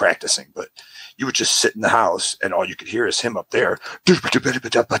was practicing, but you would just sit in the house and all you could hear is him up there.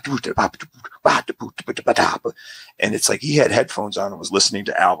 And it's like he had headphones on and was listening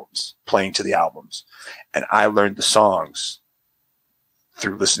to albums, playing to the albums. And I learned the songs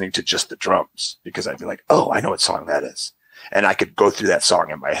through listening to just the drums because I'd be like, oh, I know what song that is. And I could go through that song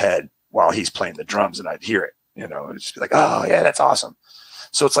in my head while he's playing the drums and I'd hear it, and just be like, oh yeah, that's awesome.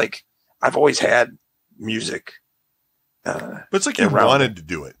 So it's like, I've always had music. But it's like you wanted to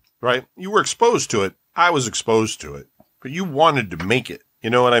do it, right? You were exposed to it. I was exposed to it, but you wanted to make it. You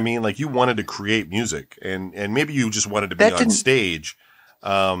know what I mean? Like you wanted to create music and maybe you just wanted to be on stage.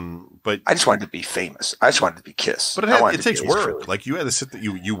 But I just wanted to be famous. I just wanted to be Kiss. But it takes work. Like you had to sit there.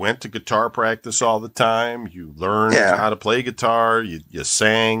 You went to guitar practice all the time. You learned how to play guitar. You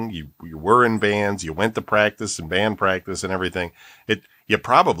sang. You were in bands. You went to practice and band practice and everything. You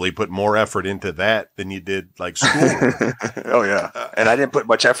probably put more effort into that than you did like school. Oh yeah, and I didn't put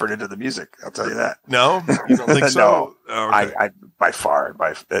much effort into the music. I'll tell you that. No, you don't think so? No, oh, okay. I by far,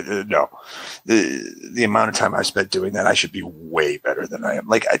 no. The amount of time I spent doing that, I should be way better than I am.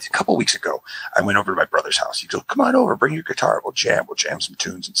 Like a couple weeks ago, I went over to my brother's house. He goes, "Come on over, bring your guitar. We'll jam some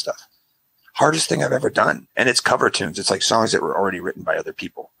tunes and stuff." Hardest thing I've ever done, and it's cover tunes. It's like songs that were already written by other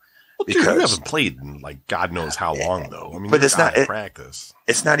people. Well, dude, you haven't played in like God knows how long though. I mean, but it's not practice.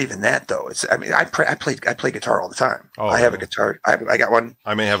 It's not even that though. I play guitar all the time. Oh, I have a guitar. I got one.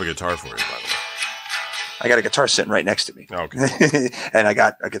 I may have a guitar for you, by the way. I got a guitar sitting right next to me. Okay. And I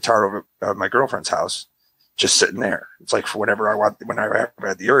got a guitar over at my girlfriend's house, just sitting there. It's like for whenever I want. When I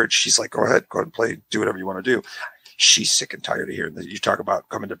had the urge, she's like, "Go ahead and play. Do whatever you want to do." She's sick and tired of hearing that. You talk about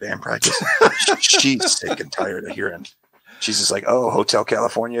coming to band practice. She's sick and tired of hearing. She's just like, "Oh, Hotel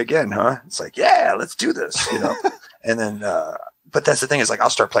California again, huh?" It's like, "Yeah, let's do this," And then, but that's the thing is like,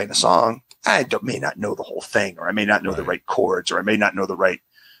 I'll start playing a song. May not know the whole thing, or I may not know the right chords, or I may not know the right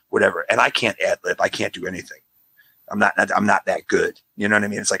whatever. And I can't ad lib. I can't do anything. I'm not that good. You know what I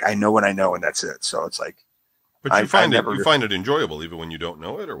mean? It's like, I know what I know and that's it. So it's like, but you find it enjoyable even when you don't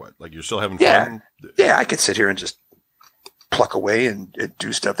know it or what? Like you're still having fun? Yeah. I could sit here and just pluck away and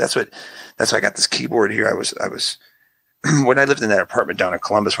do stuff. That's why I got this keyboard here. I was, when I lived in that apartment down in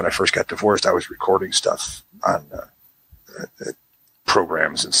Columbus, when I first got divorced, I was recording stuff on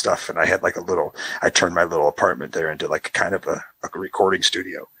programs and stuff. And I had like I turned my little apartment there into like kind of a recording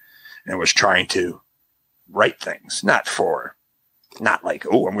studio and was trying to write things, not like,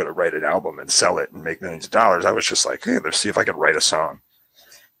 oh, I'm going to write an album and sell it and make millions of dollars. I was just like, hey, let's see if I can write a song.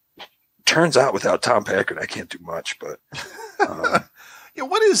 Turns out without Tom Packard, I can't do much, but yeah.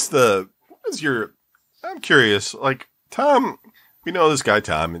 What is the I'm curious, like Tom, we know this guy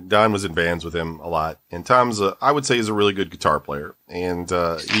Tom, and Don was in bands with him a lot, and Tom's I would say he's a really good guitar player, and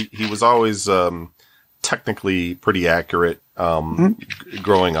he was always technically pretty accurate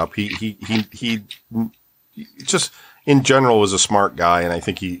growing up. He just in general was a smart guy, and I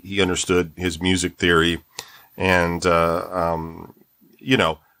think he understood his music theory, and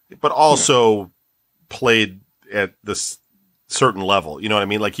but also played at this certain level, you know what I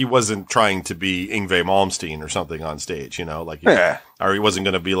mean? Like he wasn't trying to be Yngwie Malmsteen or something on stage, or he wasn't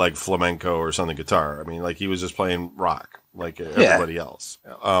going to be like flamenco or something guitar. I mean, like he was just playing rock like everybody else.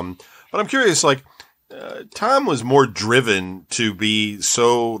 But I'm curious, like Tom was more driven to be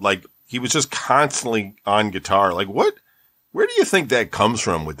so like he was just constantly on guitar. Like where do you think that comes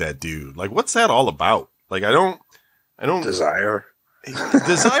from with that dude? Like what's that all about? Like I don't desire.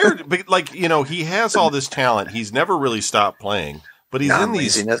 But like, he has all this talent. He's never really stopped playing, but he's in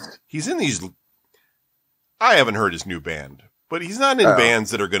these, I haven't heard his new band, but he's not in bands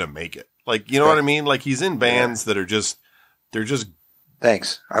that are going to make it. Like, you know what I mean? Like he's in bands that are they're just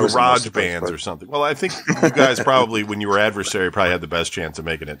thanks. Garage bands or something. Well, I think you guys probably, when you were Adversary, probably had the best chance of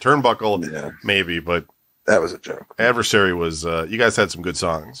making it. Turnbuckle, maybe, but that was a joke. Adversary was, you guys had some good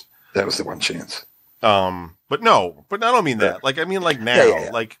songs. That was the one chance. But I don't mean that. Like, I mean, like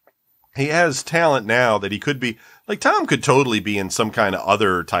now, like he has talent now that he could be like Tom could totally be in some kind of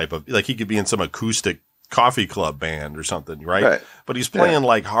other type of, like he could be in some acoustic coffee club band or something. Right. But he's playing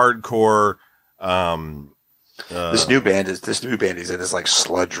like hardcore, this new band he's in is like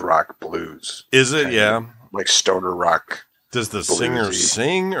sludge rock blues. Is it? Yeah. Like stoner rock. Does the singer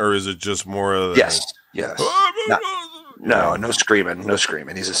sing or is it just more of Yes. No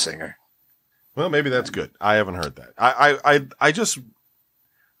screaming. He's a singer. Well, maybe that's good. I haven't heard that. I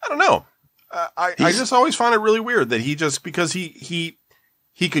don't know. I just always find it really weird that because he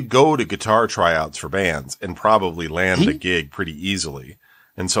could go to guitar tryouts for bands and probably land a gig pretty easily.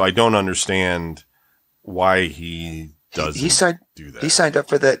 And so I don't understand why he doesn't do that. He signed up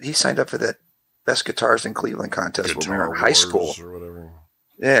for that. He signed up for that Best Guitars in Cleveland contest when we were in high school or whatever.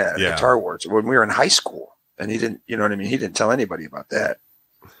 Yeah, Guitar Awards when we were in high school. And he didn't, you know what I mean? He didn't tell anybody about that.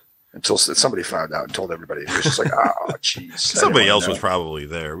 Until somebody found out and told everybody. It was just like, oh, jeez. Somebody else was probably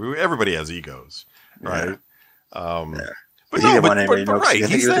there. Everybody has egos, right? But right.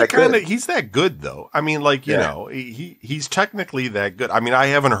 He's that good, though. I mean, like, he's technically that good. I mean, I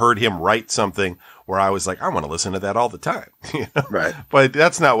haven't heard him write something where I was like, I want to listen to that all the time. Right. But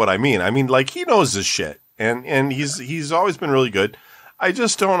that's not what I mean. I mean, like, he knows his shit. And he's always been really good. I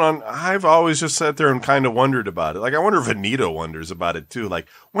just don't. I've always just sat there and kind of wondered about it. Like, I wonder if Anita wonders about it too. Like,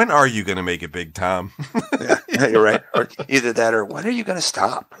 when are you going to make it big, Tom? Yeah, you're right. Or either that, or when are you going to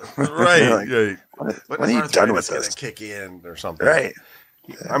stop? Right. When are you done with this? Kick in or something. Right.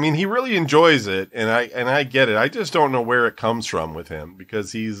 I mean, he really enjoys it, and I get it. I just don't know where it comes from with him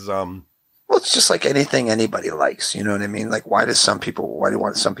because he's. Well, it's just like anything anybody likes. You know what I mean? Like, why do some people want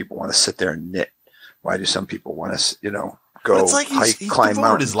to sit there and knit? Why do some people want to, go it's like he's climb devoted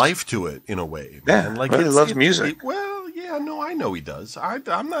mountains. His life to it in a way. Yeah, man. Like he loves music. I know he does.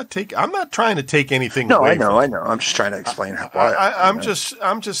 I'm not trying to take anything. No, away I know. I'm just trying to explain why. I'm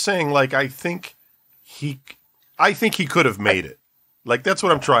just saying. Like, I think he could have made it. Like, that's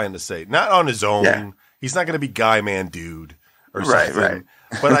what I'm trying to say. Not on his own. Yeah. He's not going to be Guy Man Dude or something. Right.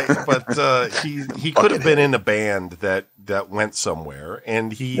 But he could have been in a band that went somewhere,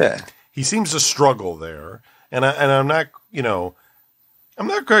 and he seems to struggle there. And I'm not, I'm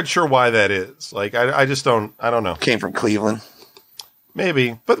not quite sure why that is. Like, I just don't, I don't know. Came from Cleveland.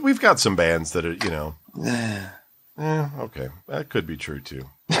 Maybe, but we've got some bands that are, okay. That could be true too.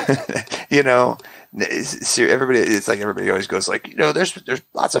 Everybody, it's like everybody always goes like, there's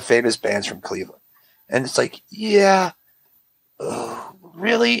lots of famous bands from Cleveland. And it's like,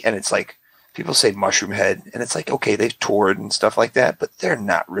 really? And it's like, people say Mushroom Head, and it's like, okay, they've toured and stuff like that, but they're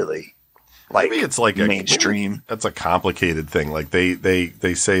not really. Maybe it's like mainstream. That's a complicated thing. Like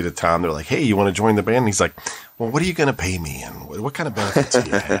they say to Tom, they're like, "Hey, you want to join the band?" And he's like, "Well, what are you going to pay me? And what kind of benefits do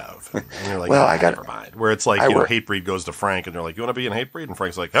you have?" And you're like, "Well, never mind." Where it's like, Hatebreed goes to Frank, and they're like, "You want to be in Hatebreed?" And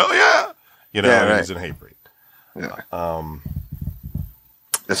Frank's like, "Hell yeah!" And he's in Hatebreed. Yeah.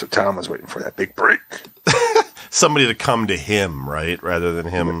 That's what Tom was waiting for, that big break. Somebody to come to him, right, rather than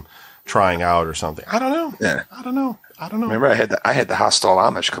him trying out or something. I don't know. Yeah, I don't know. Remember, I had the Hostile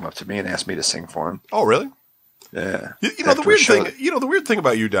Amish come up to me and ask me to sing for him. Oh, really? Yeah. The weird thing. The weird thing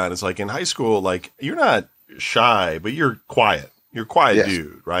about you, Don, is like in high school, like you're not shy, but you're quiet. You're a quiet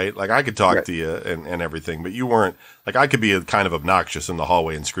dude, right? Like I could talk to you and everything, but you weren't. Like I could be kind of obnoxious in the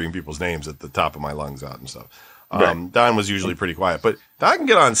hallway and scream people's names at the top of my lungs out and stuff. Don was usually pretty quiet, but Don can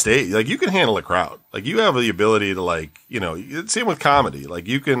get on stage. Like, you can handle a crowd. Like, you have the ability to, like, same with comedy. Like,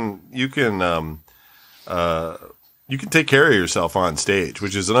 you can take care of yourself on stage,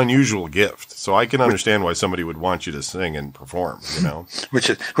 which is an unusual gift. So I can understand why somebody would want you to sing and perform,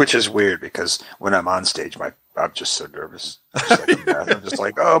 Which is weird, because when I'm on stage, I'm just so nervous. I'm just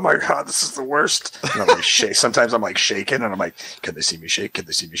like, oh my God, this is the worst. And I'm like, sometimes I'm like shaking, and I'm like, can they see me shake? Can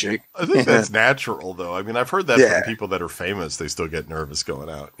they see me shake? I think that's natural, though. I mean, I've heard that from people that are famous. They still get nervous going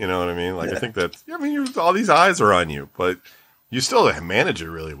out. You know what I mean? Like, I think that, all these eyes are on you, but you still manage it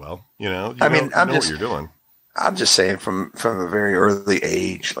really well. You know what you're doing. I'm just saying, from a very early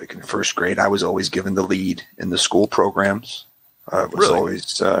age, like in first grade, I was always given the lead in the school programs. I was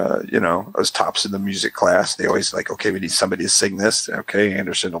always, I was tops in the music class. They always like, okay, we need somebody to sing this. Okay,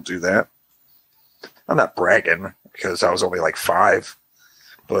 Anderson will do that. I'm not bragging, because I was only like 5,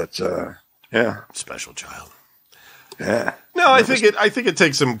 but special child. Yeah. No, I think it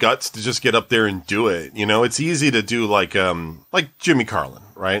takes some guts to just get up there and do it. It's easy to do like Jimmy Carlin,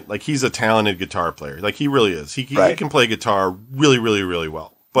 right? Like, he's a talented guitar player. Like, he really is. He can play guitar really, really, really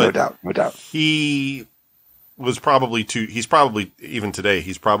well. But no doubt. He was even today,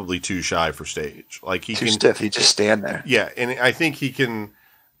 he's probably too shy for stage. Like, too stiff. He just stand there. Yeah. And I think you can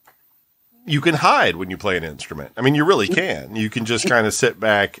hide when you play an instrument. I mean, you really can. You can just kind of sit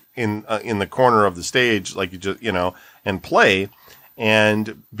back in the corner of the stage, like, you just, and play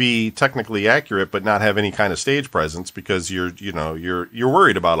and be technically accurate, but not have any kind of stage presence, because you're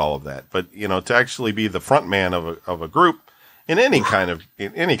worried about all of that. But, to actually be the front man of a group in any kind of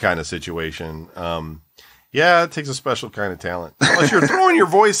situation, it takes a special kind of talent. Unless you're throwing your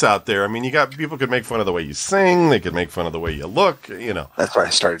voice out there. I mean, people could make fun of the way you sing. They could make fun of the way you look, That's why I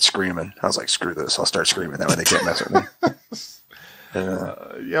started screaming. I was like, screw this. I'll start screaming. That way they can't mess with me.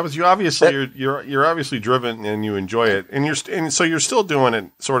 But you obviously you're obviously driven and you enjoy it, and so you're still doing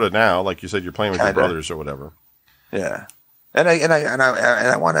it sort of now, like you said, you're playing with your brothers or whatever. Yeah, and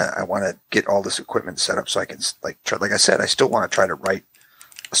I want to get all this equipment set up so I can like I said, I still want to try to write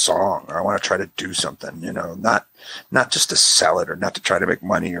a song, or I want to try to do something, not just to sell it, or not to try to make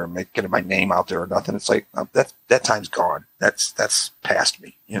money, or get my name out there or nothing. It's like, that time's gone. That's past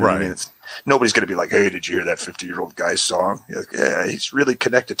me. You know what I mean? Nobody's going to be like, hey, did you hear that 50-year-old guy's song? Yeah, he's really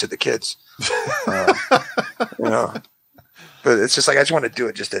connected to the kids. But it's just like, I just want to do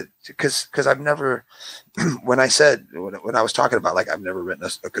it just because I've never, when I was talking about, like, I've never written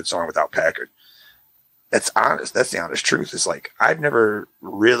a good song without Packard. That's honest. That's the honest truth. It's like, I've never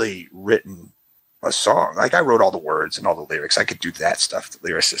really written a song. Like, I wrote all the words and all the lyrics. I could do that stuff, the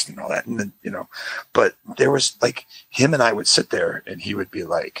lyricist and all that. And then, but there was like, him and I would sit there, and he would be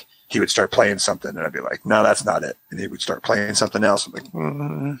like, he would start playing something, and I'd be like, no, that's not it. And he would start playing something else. I'm like,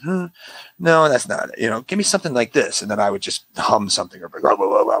 no, that's not it. Give me something like this. And then I would just hum something, or like, blah, blah,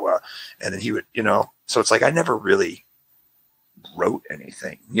 blah, blah, blah. And then he would, so it's like, I never really wrote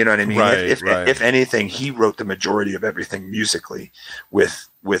anything. You know what I mean? Right, if anything, he wrote the majority of everything musically, with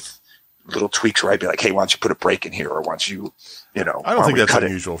little tweaks where I'd be like, hey, why don't you put a break in here, or why don't you, I don't think that's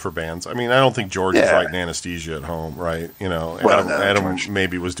unusual for bands. I mean, I don't think George was writing Anesthesia at home, right? Adam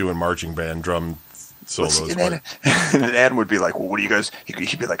maybe was doing marching band drum solos. And Adam would be like, well, what do you guys?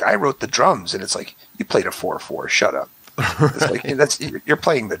 He'd be like, I wrote the drums, and it's like, you played a 4/4. Shut up. It's like, you're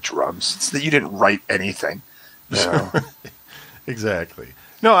playing the drums. It's that you didn't write anything. Exactly.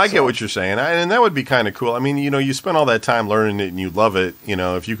 No, I get what you're saying, and that would be kind of cool. I mean, you spend all that time learning it, and you love it.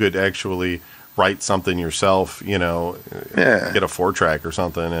 If you could actually write something yourself, get a 4-track or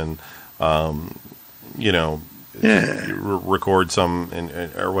something, and record some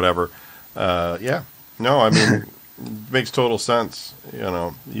or whatever. No, I mean, it makes total sense.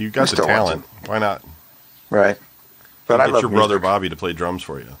 You got the talent. Why not? Right. But I love your brother Bobby to play drums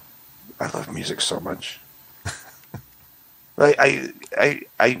for you. I love music so much. I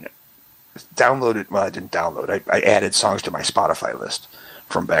downloaded. Well, I didn't download. I added songs to my Spotify list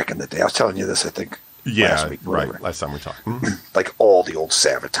from back in the day. I was telling you this, I think. Last week, right? Last time we talked. Like all the old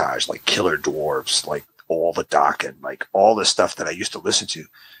Savatage, like Killer Dwarfs, like all the Dokken, like all the stuff that I used to listen to.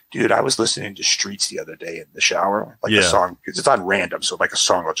 Dude, I was listening to Streets the other day in the shower, like a song, because it's on random, so like a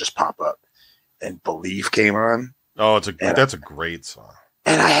song will just pop up. And Believe came on. Oh, that's a great song.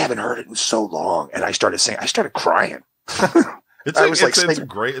 And I haven't heard it in so long. And I started singing. I started crying.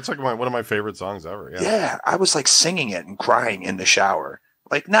 It's like one of my favorite songs ever. Yeah, I was like singing it and crying in the shower,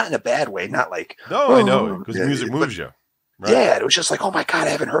 like not in a bad way, not like I know, because the music moves you. Right? Yeah, it was just like, oh my God, I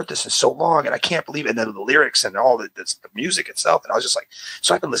haven't heard this in so long, and I can't believe it. And then the lyrics and all the music itself, and I was just like,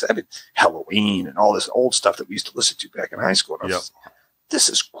 so I've been listening, Halloween and all this old stuff that we used to listen to back in high school. And this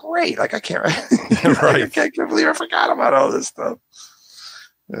is great. Like I can't, right. I can't believe I forgot about all this stuff.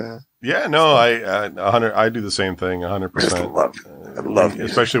 Yeah, no, I do the same thing 100%. I love music.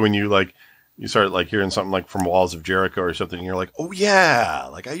 Especially when you start like hearing something like from Walls of Jericho or something, and you're like, oh yeah,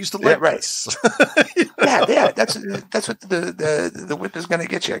 like I used to like this. yeah, that's what the whip is going to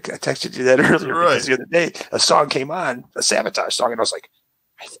get you. I texted you that earlier because the other day a song came on, a Sabotage song, and I was like,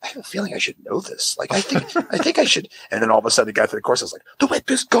 I have a feeling I should know this. Like I think I should. And then all of a sudden it got to the chorus. I was like, the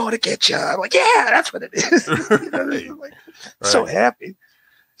whip is going to get you. I'm like, yeah, that's what it is. So happy.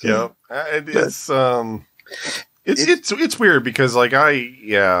 Yeah, it's weird because like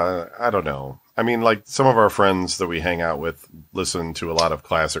I don't know. I mean, like some of our friends that we hang out with listen to a lot of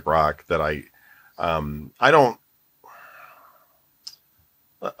classic rock that I don't.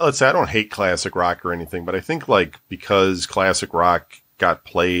 Let's say I don't hate classic rock or anything, but I think like because classic rock got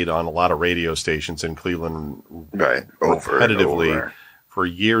played on a lot of radio stations in Cleveland repetitively for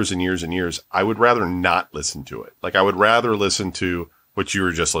years and years and years, I would rather not listen to it. Like I would rather listen to what you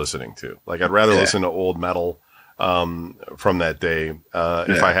were just listening to. Like I'd rather listen to old metal from that day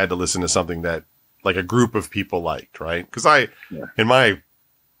if I had to listen to something that like a group of people liked, right? Because in my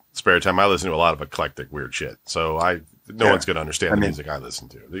spare time, I listen to a lot of eclectic weird shit. So no one's going to understand the music I listen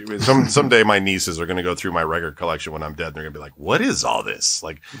to. Someday my nieces are going to go through my record collection when I'm dead. And they're going to be like, what is all this?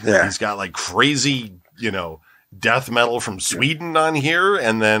 Like he's got like crazy, death metal from Sweden on here,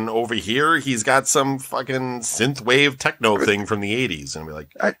 and then over here he's got some fucking synthwave techno thing from the 80s, and I'll be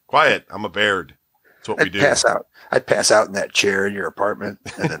like, quiet, I'm a baird. That's what we do. I'd pass out in that chair in your apartment,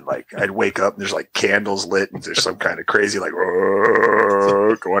 and then like I'd wake up and there's like candles lit, and there's some kind of crazy like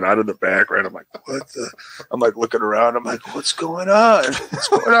going on in the background. I'm like, what the? I'm like looking around. I'm like, what's going on? What's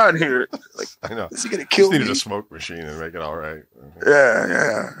going on here? Like, I know. Is he gonna kill me? Needed a smoke machine and make it all right.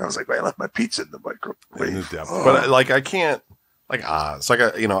 Yeah. I was like, I left my pizza in the microwave. But like, I can't. Like it's like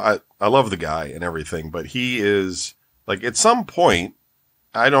I love the guy and everything, but he is like at some point.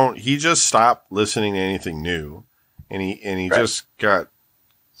 He just stopped listening to anything new, and he just got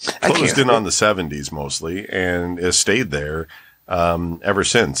closed in on the 70s mostly and has stayed there ever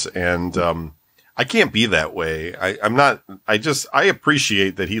since. And I can't be that way. I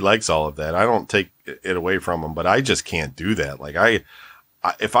appreciate that he likes all of that. I don't take it away from him, but I just can't do that. Like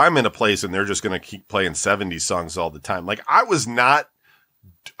if I'm in a place and they're just going to keep playing 70s songs all the time, like I was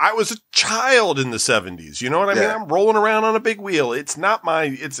a child in the 70s. You know what I mean? I'm rolling around on a big wheel. It's not my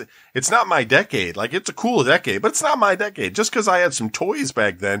decade. Like it's a cool decade, but it's not my decade. Just because I had some toys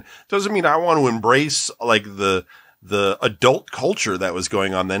back then doesn't mean I want to embrace like the adult culture that was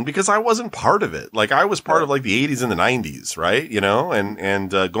going on then, because I wasn't part of it. Like I was part of like the 80s and the 90s, right?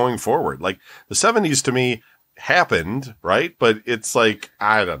 And going forward, like the 70s to me happened, right? But it's like,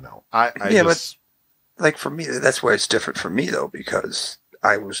 I don't know. But like for me, that's why it's different for me though, because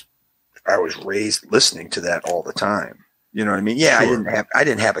I was raised listening to that all the time. You know what I mean? Yeah, sure. I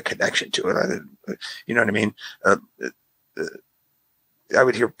didn't have a connection to it. I didn't. You know what I mean? I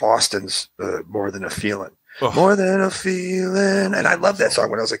would hear Boston's "More Than a Feeling," "More Than a Feeling," and I loved that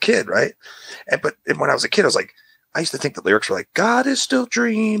song when I was a kid, right? But when I was a kid, I was like, I used to think the lyrics were like, "God is still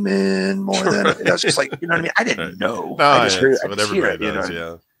dreaming more than." And I was just like, you know what I mean? I didn't know. No, I just heard what everybody does.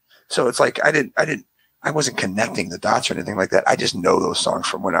 Yeah. So it's like I wasn't connecting the dots or anything like that. I just know those songs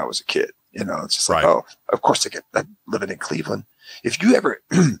from when I was a kid. It's just like, oh, of course I'm living in Cleveland. If you ever,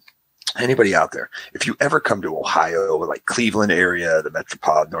 anybody out there, if you ever come to Ohio or like Cleveland area, the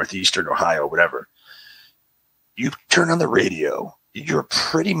metropolitan, northeastern Ohio, whatever, you turn on the radio, you're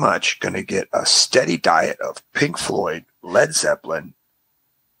pretty much going to get a steady diet of Pink Floyd, Led Zeppelin.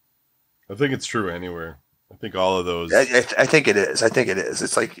 I think it's true anywhere. I think all of those. I think it is.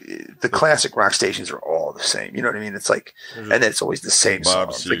 It's like the classic rock stations are all the same. You know what I mean? It's like, and it's always the same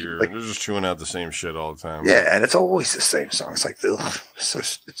Bob songs. Seger. They're just chewing out the same shit all the time. Yeah, and it's always the same song. It's like, so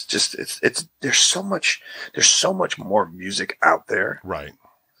it's there's so much more music out there. Right.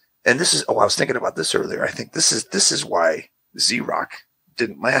 And this is. I was thinking about this earlier. I think this is why Z-Rock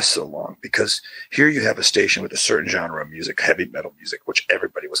didn't last so long, because here you have a station with a certain genre of music, heavy metal music, which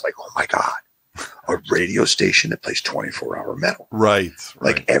everybody was like, oh my God. A radio station that plays 24-hour metal. Right.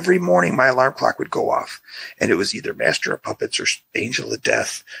 Like every morning my alarm clock would go off and it was either Master of Puppets or Angel of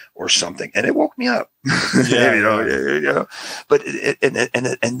Death or something. And it woke me up. Yeah. But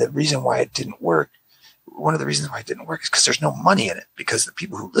the reason why it didn't work, one of the reasons why it didn't work is because there's no money in it, because the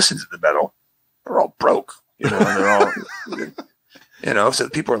people who listen to the metal are all broke, and they're all so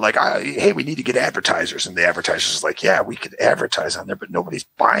people are like, hey, we need to get advertisers. And the advertisers is like, yeah, we could advertise on there, but nobody's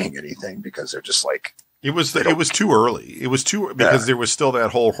buying anything because they're just like, it was too early. It was too, because there was still that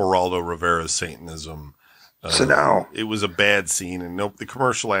whole Geraldo Rivera Satanism So now it was a bad scene, and the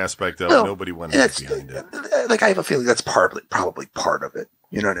commercial aspect of it, nobody wanted to be behind it. Like I have a feeling that's probably part of it.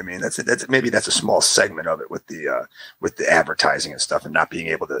 You know what I mean? That's maybe that's a small segment of it with the advertising and stuff, and not being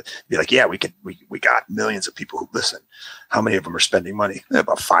able to be like, yeah, we got millions of people who listen. How many of them are spending money?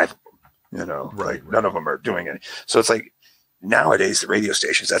 About 5 of them. You know, right. None of them are doing it. So it's like nowadays the radio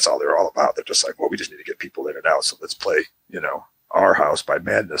stations, that's all they're all about. They're just like, well, we just need to get people in and out, so let's play, Our House by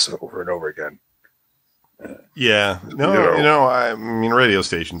Madness over and over again. Yeah, no, I mean, radio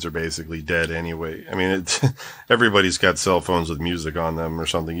stations are basically dead anyway. I mean, everybody's got cell phones with music on them or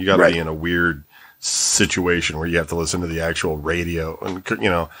something. You got to be in a weird situation where you have to listen to the actual radio, and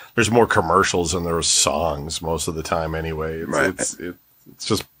there's more commercials than there are songs most of the time anyway. It's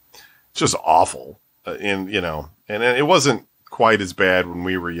just awful, and it wasn't quite as bad when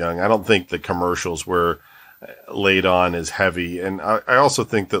we were young. I don't think the commercials were laid on as heavy, and I also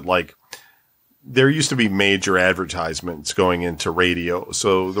think that there used to be major advertisements going into radio.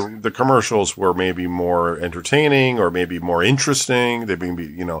 So the commercials were maybe more entertaining or maybe more interesting. They'd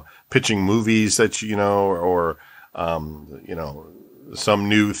be, pitching movies that, or some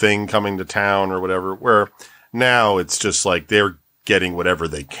new thing coming to town or whatever, where now it's just like they're getting whatever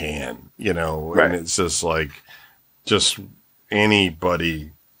they can, and it's just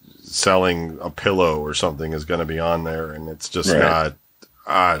anybody selling a pillow or something is going to be on there. And it's just not,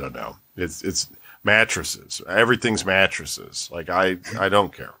 I don't know. It's mattresses. Everything's mattresses. I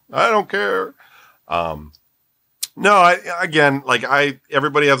don't care. I don't care. No,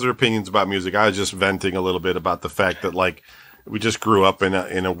 everybody has their opinions about music. I was just venting a little bit about the fact that we just grew up in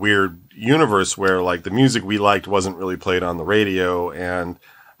a weird universe where the music we liked wasn't really played on the radio. And,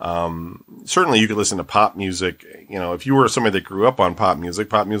 certainly you could listen to pop music. If you were somebody that grew up on pop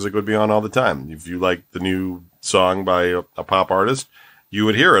music would be on all the time. If you liked the new song by a pop artist, you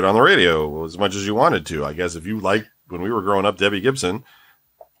would hear it on the radio as much as you wanted to. I guess if you liked, when we were growing up, Debbie Gibson,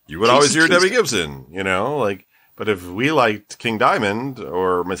 you would always hear Debbie Gibson, but if we liked King Diamond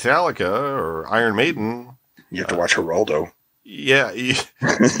or Metallica or Iron Maiden, you have to watch Geraldo. Yeah.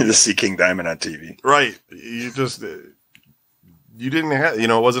 To see King Diamond on TV. Right. You didn't have, it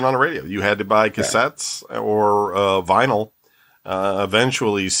wasn't on the radio. You had to buy cassettes or vinyl,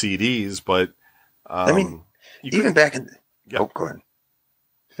 eventually CDs, but even back in, go ahead.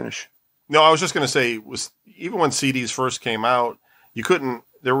 Finish. No, I was just going to say, even when CDs first came out,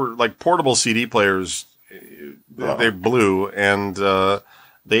 there were portable CD players, they blew, and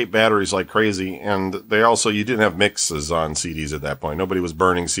they ate batteries like crazy, and you didn't have mixes on CDs at that point. Nobody was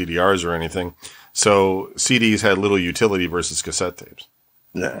burning CDRs or anything, so CDs had little utility versus cassette tapes.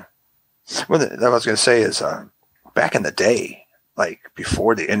 Yeah. Well, what I was going to say is, back in the day,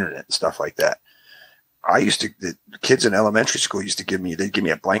 before the internet and stuff like that, the kids in elementary school they'd give me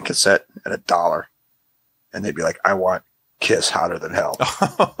a blank cassette and $1, and they'd be like, I want Kiss Hotter Than Hell.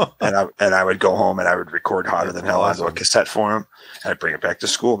 and I would go home and I would record Hotter Than Hell onto a cassette for them, and I'd bring it back to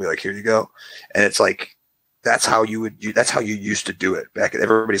school and be like, here you go. And it's that's how you used to do it back.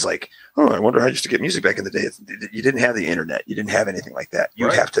 Everybody's like, oh, I wonder how I used to get music back in the day. You didn't have the internet. You didn't have anything like that. You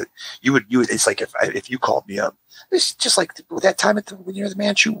would, it's like if you called me up, it's just like that time when you're the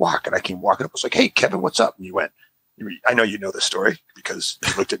Manchu Walk, and I came walking up, I was like, hey, Kevin, what's up? And you went, I know you know this story because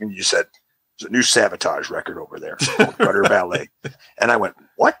you looked at me and you said, there's a new Sabotage record over there, Gutter Ballet. And I went,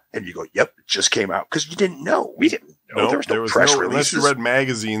 what? And you go, yep, it just came out. Because you didn't know. We didn't know. There was no press releases. Unless you read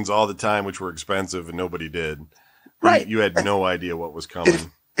magazines all the time, which were expensive and nobody did. Right. You had no idea what was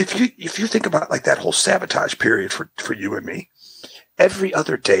coming. If you think about that whole Sabotage period for you and me, every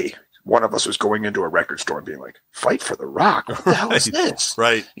other day, one of us was going into a record store and being like, Fight for the Rock. What the hell is this?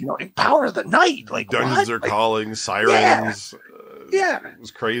 Right. Power of the Night. Dungeons Are Calling, Sirens. Yeah. It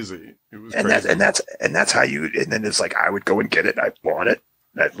was crazy. That's how you, and then it's I would go and get it. I bought it.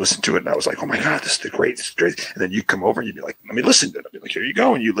 And I'd listen to it and I was like, oh my God, this is great. This is great. And then you'd come over and you'd be like, let me listen to it. I'd be like, here you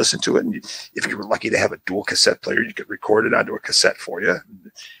go. And you listen to it. And if you were lucky to have a dual cassette player, you could record it onto a cassette for you.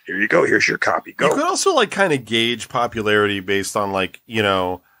 Here you go. Here's your copy. Go. You could also kind of gauge popularity based on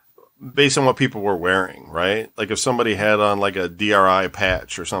based on what people were wearing, right? If somebody had on a DRI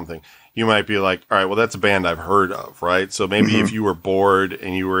patch or something, you might be like, all right, well, that's a band I've heard of, right? So maybe if you were bored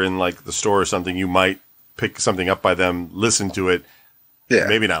and you were in the store or something, you might pick something up by them, listen to it,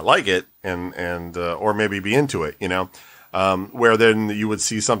 maybe not like it, and or maybe be into it, where then you would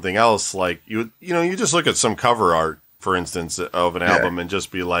see something else you just look at some cover art, for instance, of an album and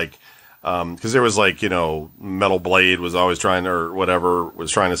just be like, because there was Metal Blade was always trying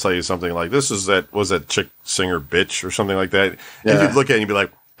to sell you something like this is that chick singer Bitch or something like that. And you'd look at it and you'd be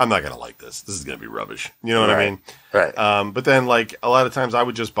like, I'm not going to like this. This is going to be rubbish. You know what I mean? Right. But then a lot of times I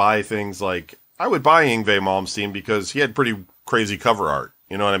would just buy things I would buy Yngwie Malmsteen because he had pretty crazy cover art.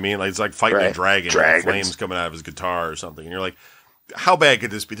 You know what I mean? Like, it's like fighting a dragon, with flames coming out of his guitar or something. And you're like, how bad could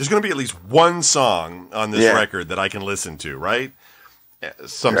this be? There's going to be at least one song on this record that I can listen to, right?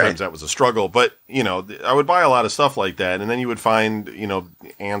 Sometimes that was a struggle, but, you know, I would buy a lot of stuff like that. And then you would find, you know,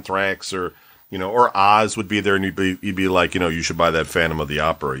 Anthrax or, you know, or Oz would be there, and you'd be like, you know, you should buy that Phantom of the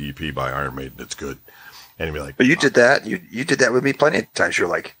Opera EP by Iron Maiden. It's good. And you'd be like, but you did that. You did that with me plenty of times. You're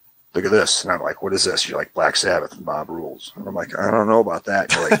like, look at this. And I'm like, what is this? You're like, Black Sabbath and Mob Rules. And I'm like, I don't know about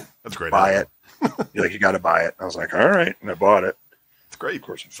that. You're like, that's great. Buy it. You're like, you got to buy it. And I was like, all right. And I bought it. It's great. Of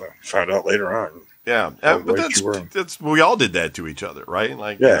course, I found out later on. Yeah. But that's, we all did that to each other, right?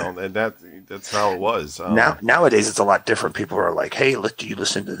 Like, you know, and that's how it was. Nowadays, it's a lot different. People are like, hey, do you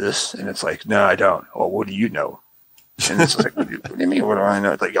listen to this? And it's like, no, I don't. Well, what do you know? And it's like, what do you mean? What do I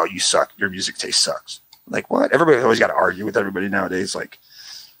know? It's like, oh, you suck. Your music taste sucks. Like, what? Everybody always got to argue with everybody nowadays. Like,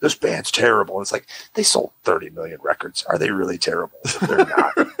 this band's terrible. It's like, they sold 30 million records. Are they really terrible? They're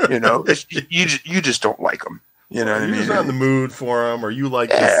not. You know, you just don't like them. You know what I mean? You're just not in the mood for them, or you like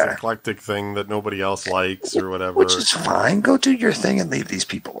this eclectic thing that nobody else likes, or whatever. Which is fine. Go do your thing and leave these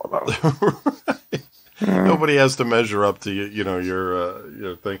people alone. Right. Nobody has to measure up to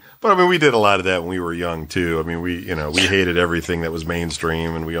your thing. But I mean, we did a lot of that when we were young too. I mean, we hated everything that was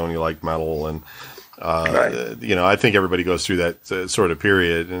mainstream, and we only liked metal. And I think everybody goes through that sort of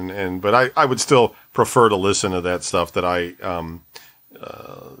period. But I would still prefer to listen to that stuff that I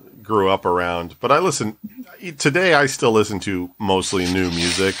grew up around. But today I still listen to mostly new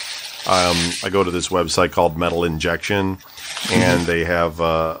music. I go to this website called Metal Injection, and they have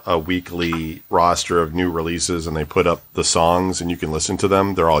a weekly roster of new releases, and they put up the songs, and you can listen to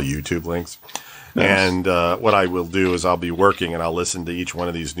them. They're all YouTube links. Nice. And what I will do is I'll be working, and I'll listen to each one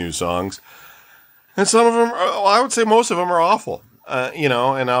of these new songs. And some of them, I would say most of them are awful. And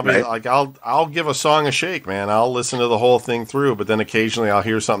I'll be like, I'll give a song a shake, man. I'll listen to the whole thing through, but then occasionally I'll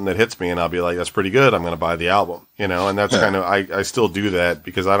hear something that hits me, and I'll be like, that's pretty good. I'm going to buy the album, and that's kind of, I still do that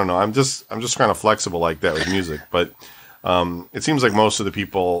because I don't know. I'm just kind of flexible like that with music, but it seems like most of the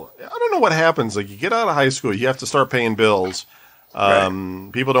people, I don't know what happens. Like, you get out of high school, you have to start paying bills.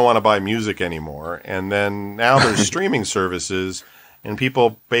 People don't want to buy music anymore. And then now there's streaming services, and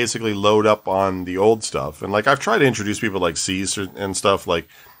people basically load up on the old stuff. And like, I've tried to introduce people like Cease and stuff, like,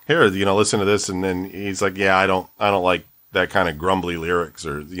 here, listen to this. And then he's like, yeah, I don't like that kind of grumbly lyrics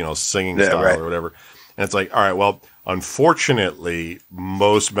or, singing style or whatever. And it's like, all right, well, unfortunately,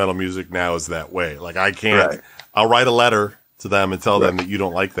 most metal music now is that way. Like, I can't, I'll write a letter to them and tell them that you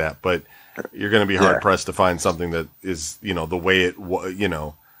don't like that, but you're going to be hard pressed to find something that is, the way it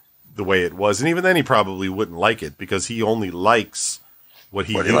the way it was. And even then he probably wouldn't like it because he only likes what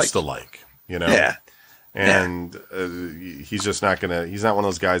he used to like, and he's just not he's not one of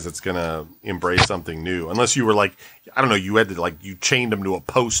those guys that's gonna embrace something new unless you were like, I don't know, you had to you chained him to a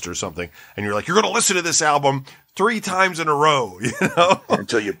post or something, and you're like, you're gonna listen to this album 3 times in a row,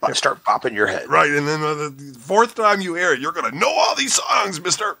 until you start bopping your head, right? And then the 4th time you hear it, you're gonna know all these songs,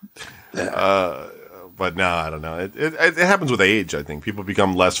 mister. But no, I don't know. It happens with age. I think people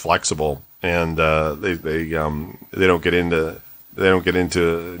become less flexible, and they don't get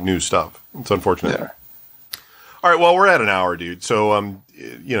into new stuff. It's unfortunate. Yeah. All right. Well, we're at an hour, dude. So,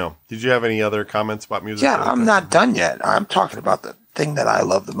 did you have any other comments about music? Yeah, I'm not done yet. I'm talking about the thing that I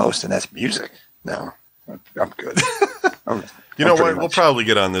love the most, and that's music. No, I'm good. You know what? We'll probably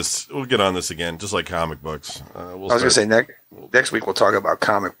get on this. We'll get on this again, just like comic books. I was going to say next week we'll talk about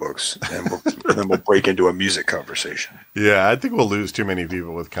comic books, and then we'll break into a music conversation. Yeah, I think we'll lose too many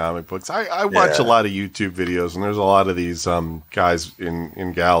people with comic books. I watch a lot of YouTube videos, and there's a lot of these guys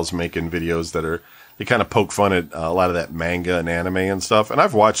and gals making videos that they kind of poke fun at a lot of that manga and anime and stuff. And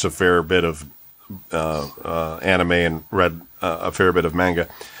I've watched a fair bit of anime and read a fair bit of manga,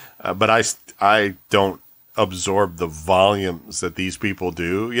 but I don't absorb the volumes that these people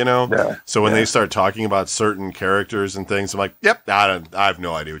do, So when they start talking about certain characters and things, I'm like, yep, I have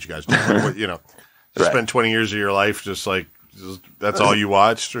no idea what you guys do. Spend 20 years of your life just that's all you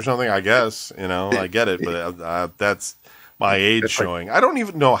watched or something, I guess. I get it, but that's my age showing. I don't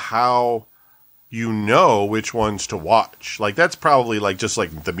even know how which ones to watch. Like, that's probably just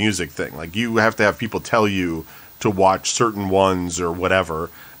like the music thing. Like, you have to have people tell you to watch certain ones or whatever,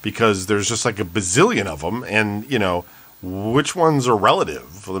 because there's just like a bazillion of them, and which ones are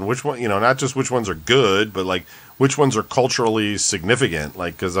relative, and which one, not just which ones are good, but like which ones are culturally significant.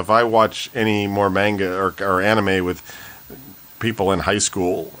 Like, because if I watch any more manga or anime with people in high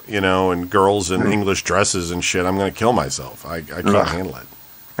school, and girls in English dresses and shit, I'm gonna kill myself. I can't handle it.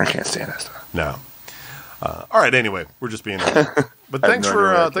 I can't stand that stuff. No. All right. Anyway, we're just being. But thanks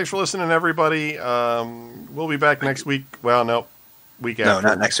for listening, everybody. We'll be back next week. Well, no, week after. No,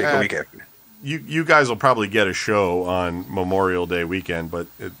 not next week. The week after. You guys will probably get a show on Memorial Day weekend, but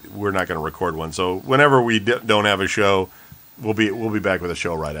we're not going to record one. So whenever we don't have a show, we'll be back with a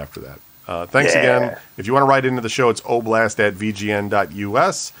show right after that. Thanks again. If you want to write into the show, it's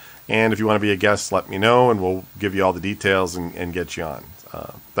oblast@vgn.us. And if you want to be a guest, let me know, and we'll give you all the details and get you on.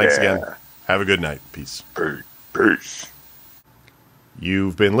 Thanks again. Have a good night. Peace. Peace.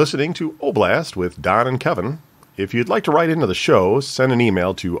 You've been listening to Oblast with Don and Kevin. If you'd like to write into the show, send an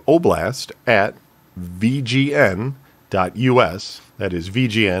email to oblast@vgn.us. That is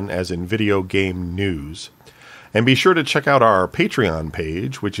VGN as in video game news. And be sure to check out our Patreon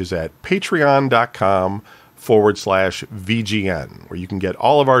page, which is at patreon.com/VGN, where you can get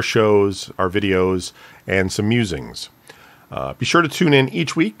all of our shows, our videos, and some musings. Be sure to tune in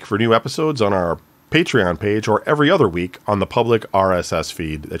each week for new episodes on our Patreon page or every other week on the public RSS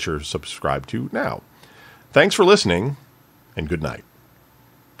feed that you're subscribed to now. Thanks for listening, and good night.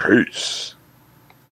 Peace.